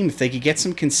lovely team. If they could get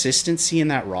some consistency in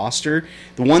that roster,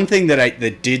 the one thing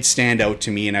that did stand out to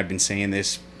me, and I've been saying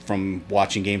this from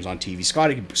watching games on TV,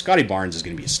 Scotty Barnes is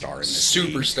going to be a star in this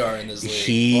superstar league. In this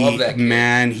league. Love that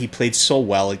kid. He played so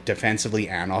well defensively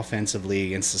and offensively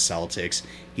against the Celtics.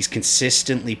 He's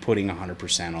consistently putting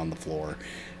 100% on the floor.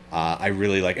 I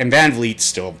really like, and Van Vliet's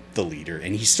still the leader,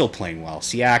 and he's still playing well.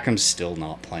 Siakam's still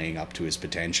not playing up to his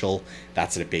potential.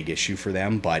 That's a big issue for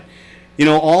them. But,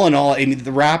 all in all, I mean,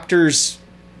 the Raptors,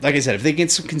 like I said, if they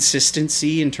get some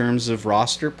consistency in terms of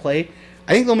roster play,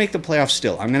 I think they'll make the playoffs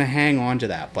still. I'm going to hang on to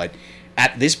that. But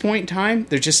at this point in time,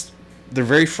 they're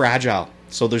very fragile.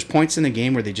 So there's points in the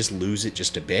game where they just lose it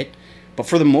just a bit. But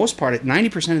for the most part, at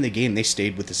 90% of the game, they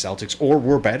stayed with the Celtics or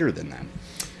were better than them.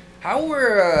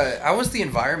 How was the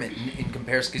environment in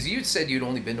comparison? Because you said you'd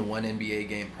only been to one NBA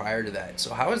game prior to that.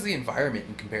 So how was the environment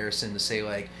in comparison to, say,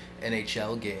 like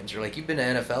NHL games, or like you've been to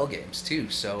NFL games too?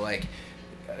 So like,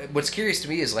 what's curious to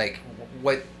me is like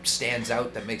what stands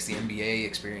out that makes the NBA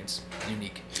experience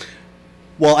unique.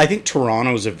 Well, I think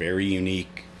Toronto is a very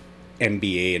unique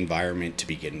NBA environment to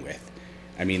begin with.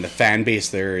 I mean, the fan base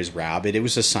there is rabid. It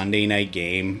was a Sunday night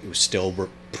game. It was still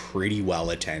pretty well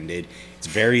attended. It's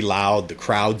very loud. The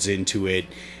crowd's into it.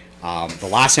 The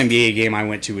last NBA game I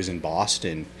went to was in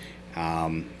Boston,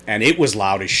 and it was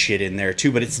loud as shit in there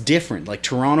too. But it's different. Like,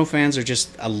 Toronto fans are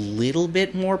just a little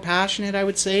bit more passionate, I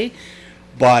would say.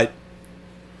 But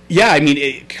yeah, I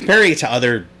mean, comparing it to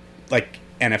other like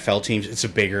NFL teams, it's a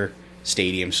bigger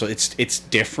stadium, so it's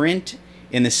different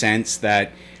in the sense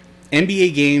that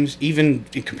NBA games, even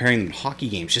in comparing them to hockey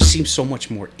games, just seem so much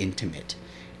more intimate,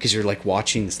 because you're like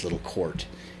watching this little court,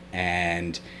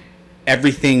 and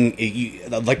everything,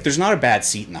 like, there's not a bad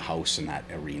seat in the house in that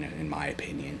arena, in my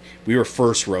opinion. We were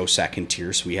first row, second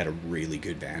tier, so we had a really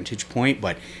good vantage point.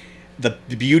 But the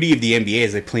beauty of the NBA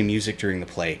is they play music during the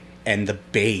play, and the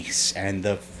bass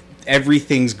and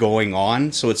everything's going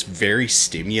on, so it's very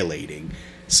stimulating.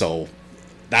 So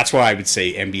that's why I would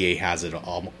say NBA has it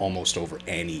almost over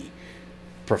any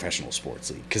professional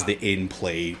sports league, because the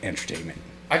in-play entertainment.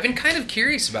 I've been kind of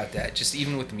curious about that, just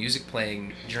even with the music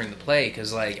playing during the play,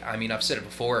 because, like, I mean, I've said it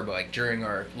before, but, like, during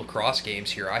our lacrosse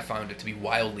games here, I found it to be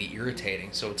wildly irritating,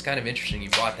 so it's kind of interesting you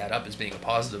brought that up as being a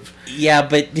positive. Yeah,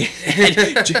 but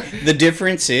the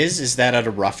difference is that at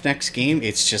a Roughnecks game,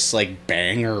 it's just, like,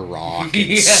 banger rock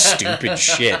and stupid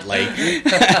shit. Like,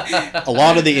 a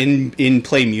lot of the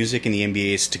in-play music in the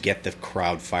NBA is to get the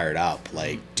crowd fired up,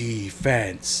 like,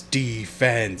 defense,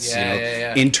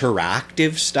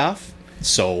 interactive stuff.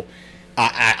 So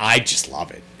I just love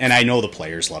it. And I know the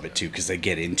players love it too, because they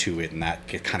get into it, and that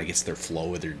kind of gets their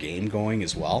flow of their game going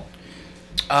as well.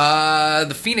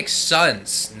 The Phoenix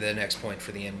Suns, the next point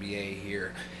for the NBA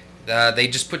here. They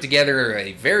just put together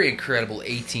a very incredible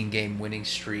 18-game winning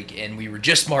streak, and we were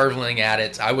just marveling at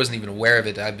it. I wasn't even aware of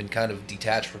it. I've been kind of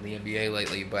detached from the NBA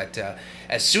lately, but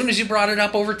as soon as you brought it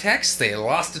up over text, they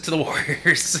lost it to the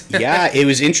Warriors. Yeah, it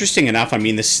was interesting enough. I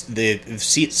mean, the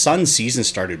Suns season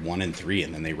started 1-3,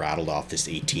 and then they rattled off this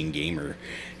 18-gamer.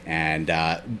 And,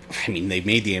 I mean, they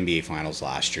made the NBA Finals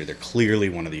last year. They're clearly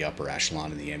one of the upper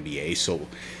echelon in the NBA. So,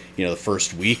 you know, the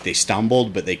first week they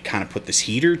stumbled, but they kind of put this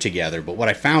heater together. But what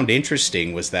I found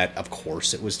interesting was that, of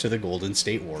course, it was to the Golden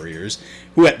State Warriors,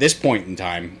 who at this point in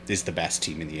time is the best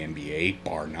team in the NBA,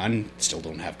 bar none. Still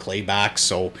don't have Clay back,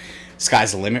 so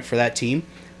sky's the limit for that team.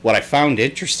 What I found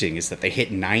interesting is that they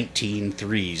hit 19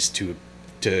 threes to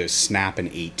snap an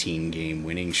 18-game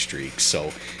winning streak.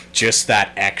 So just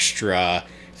that extra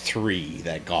 3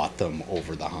 that got them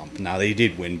over the hump. Now, they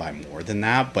did win by more than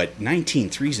that, but 19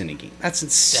 threes in a game. That's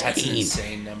insane. That's an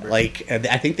insane number. Like,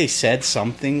 I think they said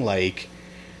something like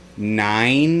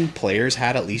 9 players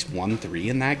had at least 1 3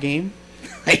 in that game.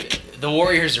 Like, the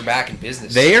Warriors are back in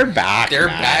business. they are back, They're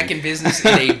man. back in business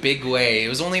in a big way. It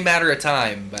was only a matter of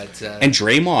time, but... And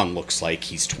Draymond looks like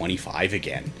he's 25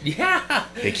 again. yeah.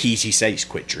 Like, he said he's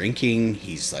quit drinking.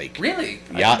 He's like... Really?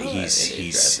 Yeah, I didn't know that.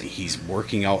 he's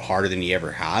working out harder than he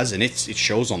ever has, and it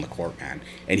shows on the court, man.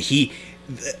 And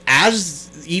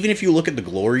even if you look at the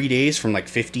glory days from like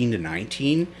 15 to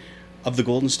 19 of the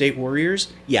Golden State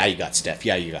Warriors, yeah, you got Steph,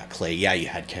 yeah, you got Clay, yeah, you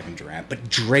had Kevin Durant, but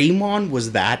Draymond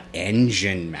was that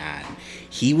engine, man.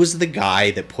 He was the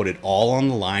guy that put it all on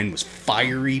the line, was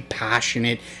fiery,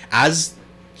 passionate. As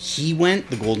he went,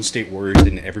 the Golden State Warriors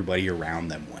and everybody around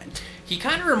them went. He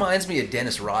kind of reminds me of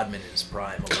Dennis Rodman in his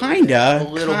prime. Kinda. A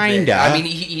little bit. I mean,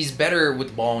 he's better with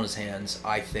the ball in his hands,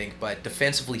 I think, but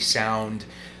defensively sound,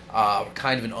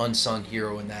 kind of an unsung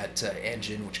hero in that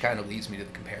engine, which kind of leads me to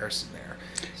the comparison there.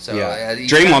 So, yeah,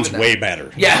 Draymond's way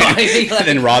better. Yeah, I mean, like,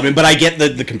 than Rodman, but I get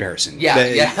the comparison.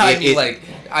 Yeah,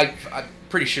 I'm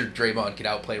pretty sure Draymond could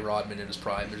outplay Rodman in his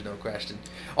prime. There's no question.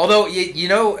 Although,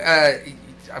 I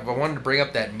wanted to bring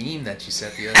up that meme that you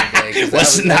sent the other day.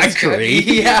 Wasn't that great?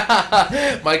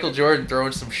 Yeah, Michael Jordan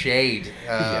throwing some shade.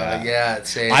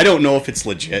 Saying, I don't know if it's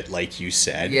legit, like you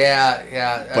said.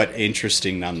 Yeah. But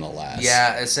interesting nonetheless.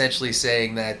 Yeah, essentially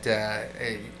saying that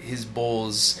his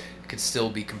Bulls could still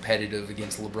be competitive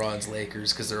against LeBron's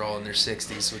Lakers because they're all in their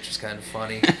 60s, which is kind of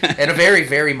funny. And a very,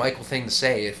 very Michael thing to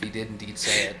say if he did indeed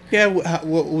say it. Yeah, what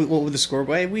would the score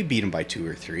be? We beat him by 2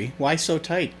 or 3. Why so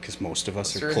tight? Because most of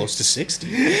us are close to 60.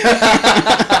 I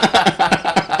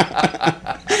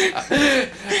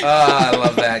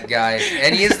love that guy.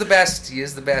 And he is the best. He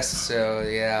is the best. So,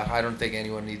 yeah, I don't think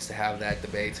anyone needs to have that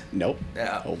debate. Nope.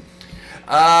 Yeah. Nope.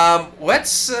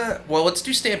 Let's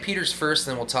do Stampeders first,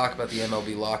 then we'll talk about the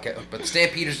MLB lockout. But the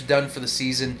Stampeders are done for the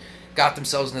season, got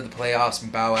themselves into the playoffs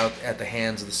and bow out at the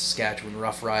hands of the Saskatchewan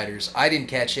Roughriders. I didn't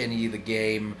catch any of the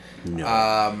game.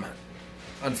 No.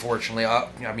 Unfortunately, I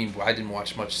didn't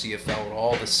watch much CFL at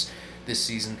all this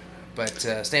season.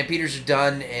 But Stampeders are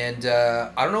done, and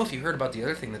I don't know if you heard about the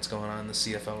other thing that's going on in the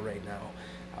CFL right now.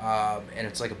 And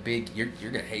it's like a big.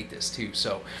 You're gonna hate this too.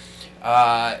 So.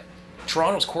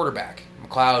 Toronto's quarterback,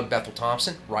 McLeod Bethel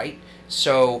Thompson, right?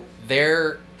 So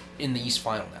they're in the East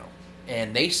Final now.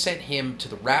 And they sent him to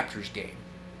the Raptors game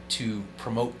to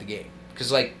promote the game.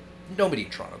 Because, nobody in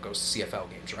Toronto goes to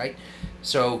CFL games, right?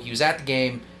 So he was at the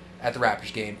game, at the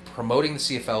Raptors game, promoting the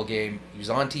CFL game. He was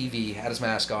on TV, had his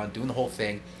mask on, doing the whole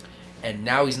thing. And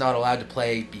now he's not allowed to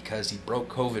play because he broke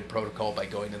COVID protocol by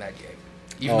going to that game.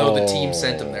 Even though the team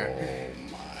sent him there.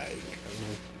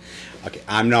 Okay,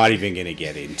 I'm not even going to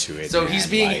get into it. So he's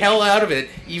being held out of it,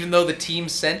 even though the team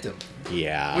sent him.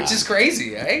 Yeah. Which is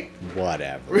crazy, eh?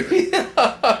 Whatever.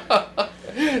 The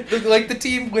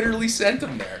team literally sent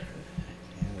him there.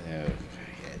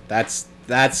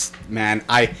 That's man,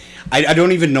 I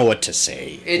don't even know what to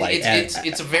say.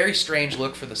 It's a very strange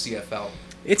look for the CFL.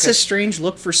 It's a strange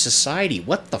look for society.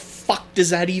 What the fuck does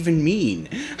that even mean?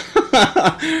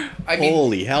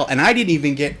 Holy hell. And I didn't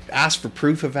even get asked for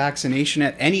proof of vaccination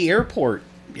at any airport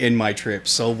in my trip.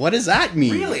 So what does that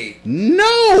mean? Really?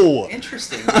 No!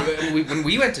 Interesting. When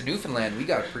we went to Newfoundland, we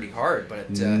got it pretty hard, but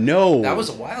no, that was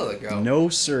a while ago. No,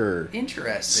 sir.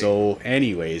 Interesting. So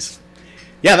anyways,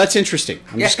 yeah, that's interesting.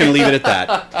 I'm just going to leave it at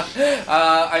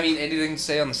that. Anything to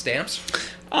say on the Stamps?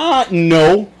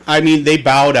 No. I mean, they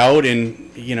bowed out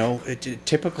in,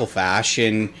 typical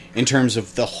fashion in terms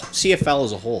of the CFL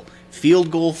as a whole.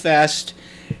 Field goal fest,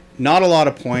 not a lot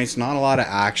of points, not a lot of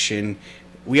action.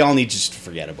 We all need just to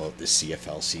forget about this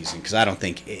CFL season because I don't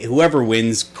think whoever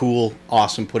wins, cool,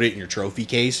 awesome, put it in your trophy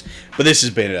case. But this has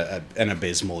been an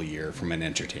abysmal year from an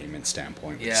entertainment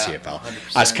standpoint with the CFL.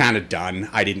 100%. I was kind of done.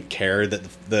 I didn't care that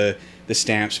the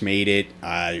Stamps made it.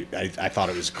 I thought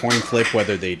it was a coin flip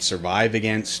whether they'd survive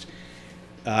against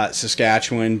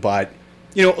Saskatchewan. But,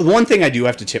 the one thing I do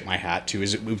have to tip my hat to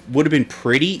is it would have been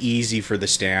pretty easy for the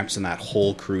Stamps and that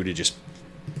whole crew to just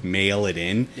mail it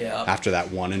in after that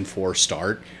 1-4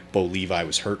 start. Bo Levi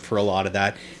was hurt for a lot of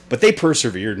that. But they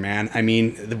persevered, man. I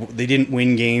mean, they didn't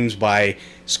win games by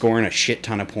scoring a shit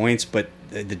ton of points, but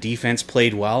the defense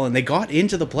played well, and they got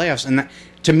into the playoffs. And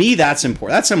to me, that's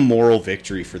important. That's a moral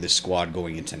victory for this squad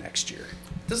going into next year.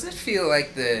 Doesn't it feel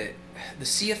like the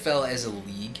CFL as a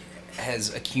league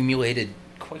has accumulated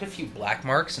quite a few black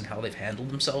marks in how they've handled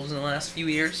themselves in the last few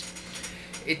years?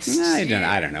 I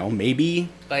don't know. Maybe.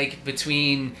 Like,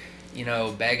 between...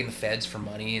 bagging the feds for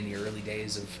money in the early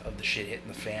days of the shit hitting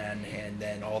the fan, and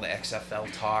then all the XFL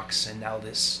talks, and now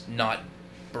this not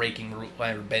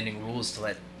bending rules to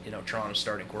let Toronto's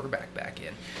starting quarterback back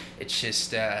in. It's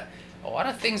just a lot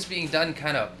of things being done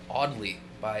kind of oddly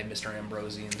by Mr.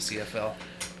 Ambrosi in the CFL.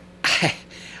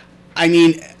 I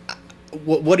mean,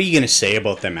 what are you going to say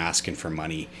about them asking for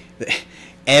money?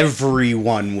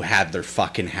 Everyone had their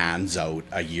fucking hands out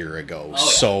a year ago,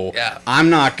 so I'm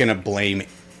not going to blame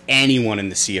anyone in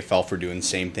the CFL for doing the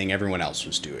same thing everyone else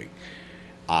was doing.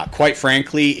 Quite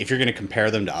frankly, if you're going to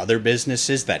compare them to other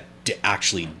businesses that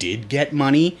actually did get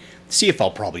money, the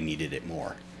CFL probably needed it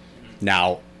more.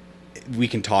 Now, we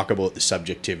can talk about the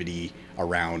subjectivity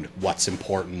around what's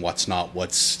important, what's not,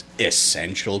 what's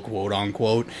essential, quote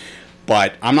unquote,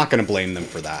 but I'm not going to blame them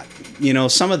for that.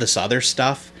 Some of this other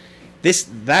stuff,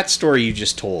 that story you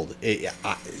just told,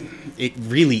 it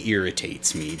really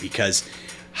irritates me, because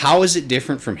how is it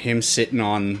different from him sitting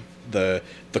on the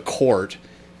court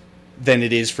than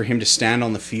it is for him to stand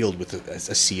on the field with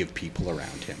a sea of people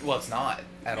around him? Well, it's not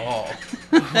at all.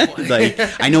 Like,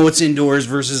 I know it's indoors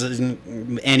versus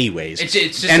anyways. It's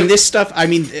just and this stuff, I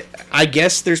mean, I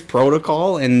guess there's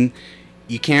protocol and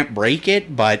you can't break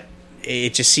it, but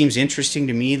it just seems interesting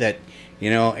to me that,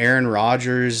 Aaron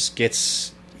Rodgers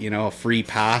gets, a free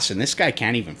pass and this guy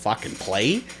can't even fucking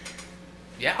play.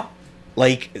 Yeah.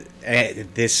 Like,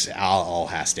 this all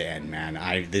has to end,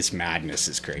 man. This madness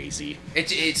is crazy.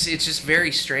 It's just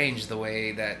very strange the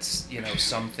way that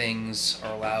some things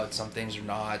are allowed, some things are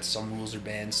not. Some rules are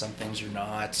banned, some things are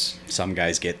not. Some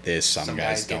guys get this, some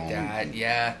guys don't. Get that,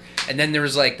 yeah. And then there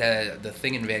was like the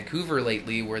thing in Vancouver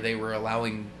lately where they were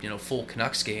allowing full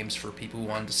Canucks games for people who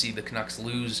wanted to see the Canucks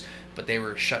lose, but they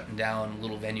were shutting down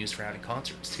little venues for having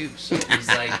concerts too. So it was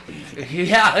like,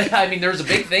 yeah, I mean, there was a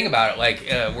big thing about it, like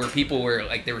where people were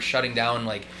like, they were shutting down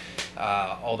like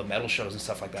all the metal shows and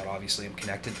stuff like that. Obviously, I'm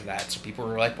connected to that, so people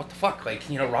were like, "What the fuck?" Like,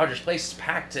 Rogers Place is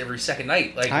packed every second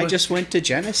night. Like, I just went to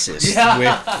Genesis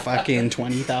with fucking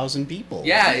 20,000 people.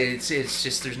 Yeah, it's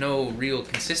just there's no real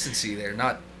consistency there.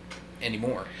 Not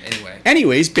anymore, anyway.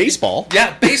 Anyways, baseball.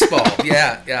 Yeah, baseball.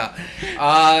 yeah.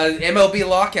 MLB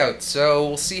lockout. So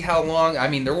we'll see how long. I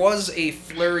mean, there was a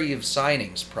flurry of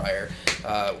signings prior,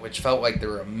 which felt like there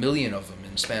were 1 million of them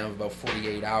in the span of about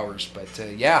 48 hours. But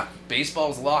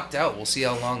baseball's locked out. We'll see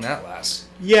how long that lasts.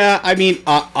 Yeah, I mean,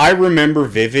 I remember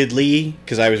vividly,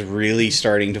 because I was really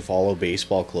starting to follow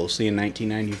baseball closely in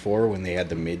 1994 when they had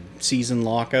the mid-season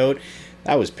lockout.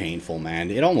 That was painful, man.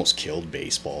 It almost killed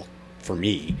baseball for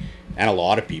me. And a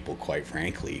lot of people, quite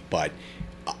frankly. But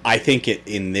I think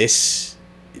in this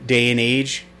day and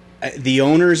age, the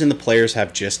owners and the players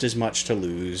have just as much to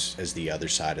lose as the other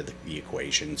side of the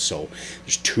equation. So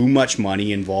there's too much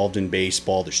money involved in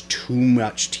baseball. There's too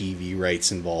much TV rights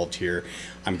involved here.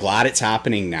 I'm glad it's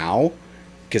happening now,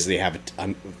 because they have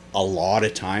a lot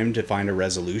of time to find a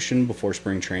resolution before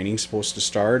spring training is supposed to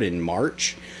start in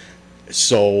March.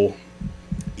 So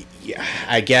yeah,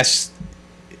 I guess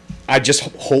I just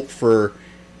hope for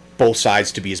both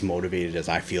sides to be as motivated as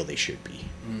I feel they should be.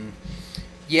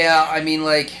 Yeah, I mean,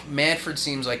 like, Manfred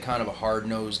seems like kind of a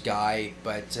hard-nosed guy,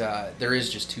 but there is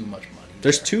just too much money.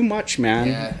 There's too much, man.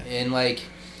 Yeah, and, like,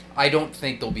 I don't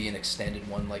think there'll be an extended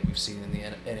one like we've seen in the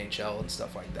NHL and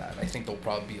stuff like that. I think they'll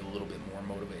probably be a little bit more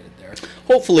motivated there.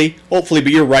 Hopefully,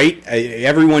 but you're right.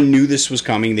 Everyone knew this was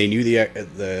coming. They knew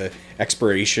the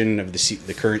expiration of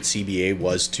the current CBA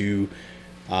was to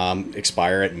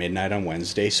expire at midnight on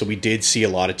Wednesday. So we did see a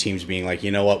lot of teams being like,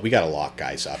 you know what, we got to lock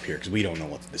guys up here because we don't know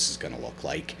what this is going to look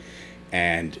like.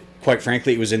 And quite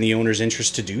frankly, it was in the owner's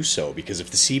interest to do so, because if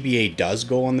the CBA does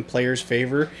go on the players'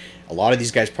 favor, a lot of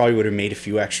these guys probably would have made a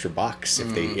few extra bucks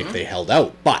if they held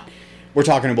out. But we're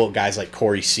talking about guys like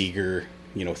Corey Seager,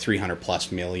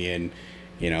 $300+ million.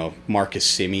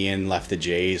 Marcus Semien left the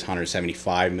Jays,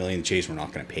 $175 million. The Jays were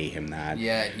not going to pay him that.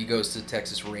 Yeah, he goes to the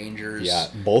Texas Rangers. Yeah,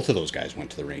 both of those guys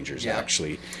went to the Rangers,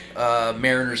 actually.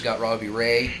 Mariners got Robbie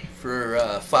Ray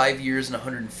for 5 years and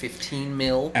 $115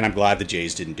 million. And I'm glad the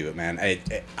Jays didn't do it, man.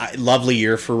 Lovely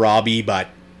year for Robbie, but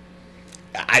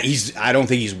I don't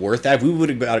think he's worth that. If we would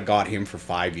have got him for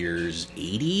 5 years,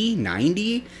 80,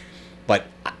 90. But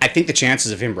I think the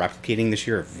chances of him replicating this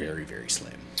year are very, very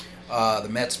slim. The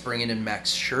Mets bringing in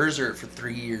Max Scherzer for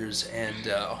 3 years and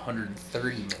 $130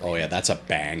 million. Oh yeah, that's a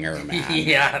banger, man.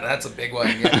 Yeah, that's a big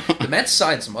one. Yeah. The Mets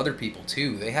signed some other people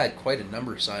too. They had quite a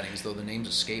number of signings, though the names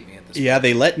escape me at this point. Yeah,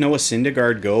 they let Noah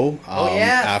Syndergaard go.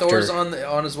 Thor's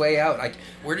on his way out.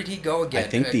 Where did he go again? I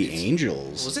think the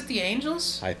Angels. Was it the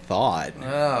Angels? I thought. Oh,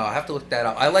 I'll have to look that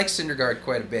up. I like Syndergaard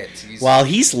quite a bit.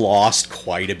 He's lost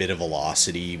quite a bit of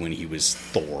velocity when he was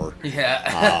Thor.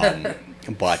 Yeah.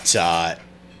 But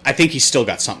I think he's still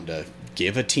got something to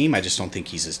give a team. I just don't think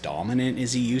he's as dominant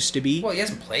as he used to be. Well, he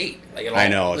hasn't played. At all. I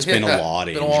know. It's been a lot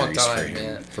of injuries for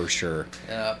him, for sure.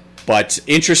 Yeah. But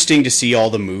interesting to see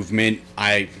all the movement.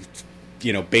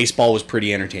 Baseball was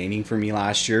pretty entertaining for me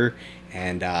last year,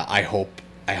 and I hope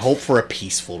for a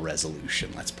peaceful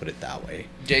resolution. Let's put it that way.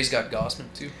 Jay's got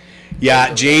Gausman, too.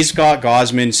 Yeah, Jay's got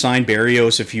Gausman, signed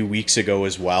Barrios a few weeks ago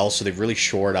as well, so they've really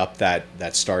shored up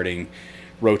that starting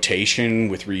rotation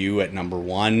with Ryu at number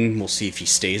 1. We'll see if he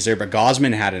stays there. But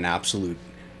Gausman had an absolute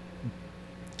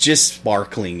just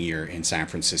sparkling year in San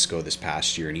Francisco this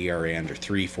past year, an ERA under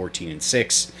 3,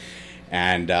 14-6.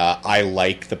 And I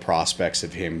like the prospects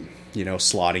of him,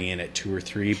 slotting in at 2 or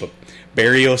 3. But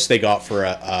Barrios they got for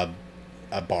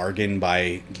a bargain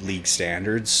by league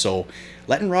standards. So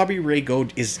letting Robbie Ray go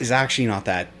is actually not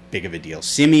that big of a deal.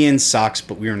 Simeon sucks,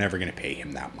 but we were never going to pay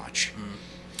him that much.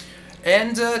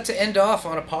 And to end off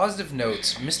on a positive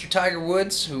note, Mr. Tiger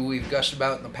Woods, who we've gushed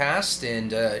about in the past,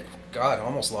 and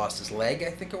almost lost his leg, I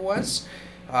think it was.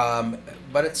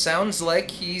 But it sounds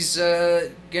like he's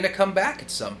going to come back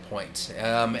at some point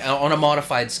on a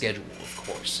modified schedule, of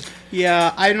course.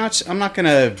 Yeah, I'm not going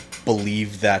to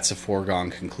believe that's a foregone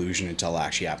conclusion until it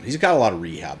actually happens. He's got a lot of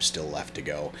rehab still left to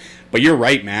go. But you're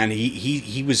right, man.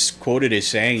 He was quoted as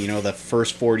saying, the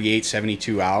first 48,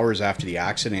 72 hours after the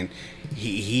accident,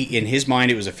 he in his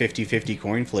mind it was a 50-50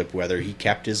 coin flip whether he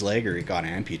kept his leg or it got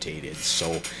amputated.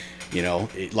 So,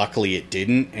 luckily it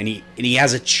didn't, and he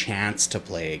has a chance to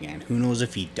play again. Who knows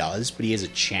if he does, but he has a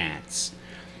chance.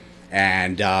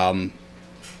 And a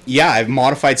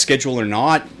modified schedule or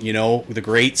not, the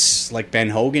greats like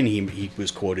Ben Hogan, he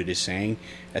was quoted as saying,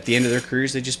 at the end of their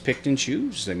careers, they just picked and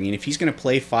choose. I mean, if he's going to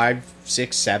play 5,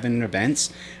 6, 7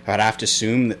 events, I'd have to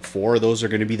assume that 4 of those are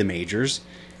going to be the majors,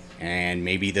 and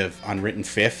maybe the unwritten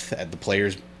 5th at the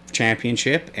Players'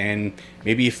 Championship, and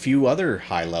maybe a few other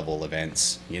high-level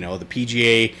events. The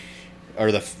PGA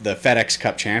or the FedEx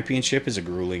Cup Championship is a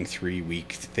grueling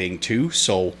 3-week thing too,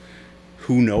 so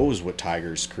who knows what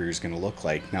Tiger's career is going to look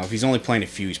like. Now, if he's only playing a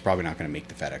few, he's probably not going to make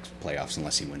the FedEx playoffs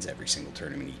unless he wins every single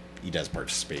tournament he does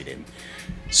participate in.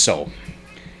 So,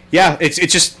 yeah, it's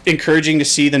just encouraging to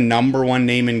see the number 1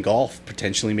 name in golf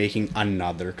potentially making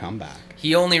another comeback.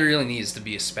 He only really needs to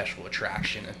be a special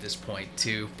attraction at this point,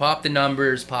 too. Pop the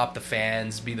numbers, pop the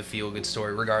fans, be the feel-good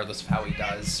story, regardless of how he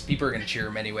does. People are going to cheer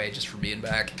him anyway just for being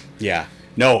back. Yeah.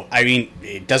 No, I mean,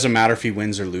 it doesn't matter if he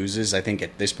wins or loses. I think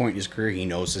at this point in his career, he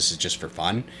knows this is just for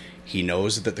fun. He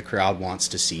knows that the crowd wants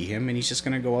to see him, and he's just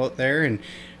going to go out there, and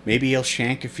maybe he'll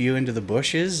shank a few into the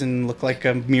bushes and look like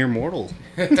a mere mortal.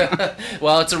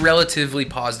 Well, it's a relatively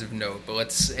positive note, but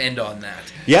let's end on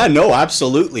that. Yeah, no,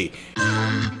 absolutely.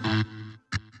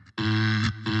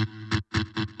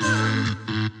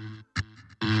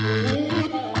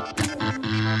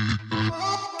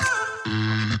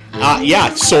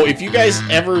 So if you guys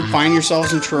ever find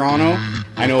yourselves in Toronto,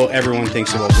 I know everyone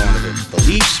thinks about going to the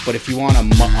Leafs, but if you want a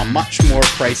much more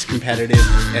price competitive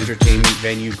entertainment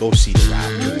venue, go see the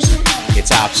Raptors.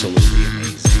 It's absolutely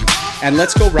amazing. And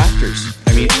let's go Raptors.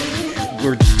 I mean,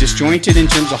 we're disjointed in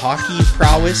terms of hockey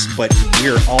prowess, but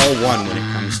we're all one when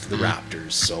it comes to the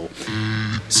Raptors. So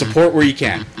support where you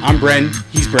can. I'm Brent,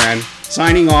 he's Bran,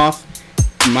 signing off,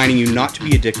 reminding you not to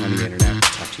be a dick on the internet.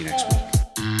 Talk to you next week.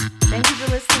 Thank you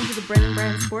for listening to the Brent and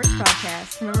Brand Sports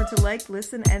Podcast. Remember to like,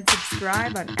 listen, and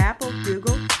subscribe on Apple,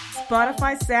 Google,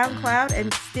 Spotify, SoundCloud,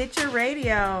 and Stitcher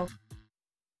Radio.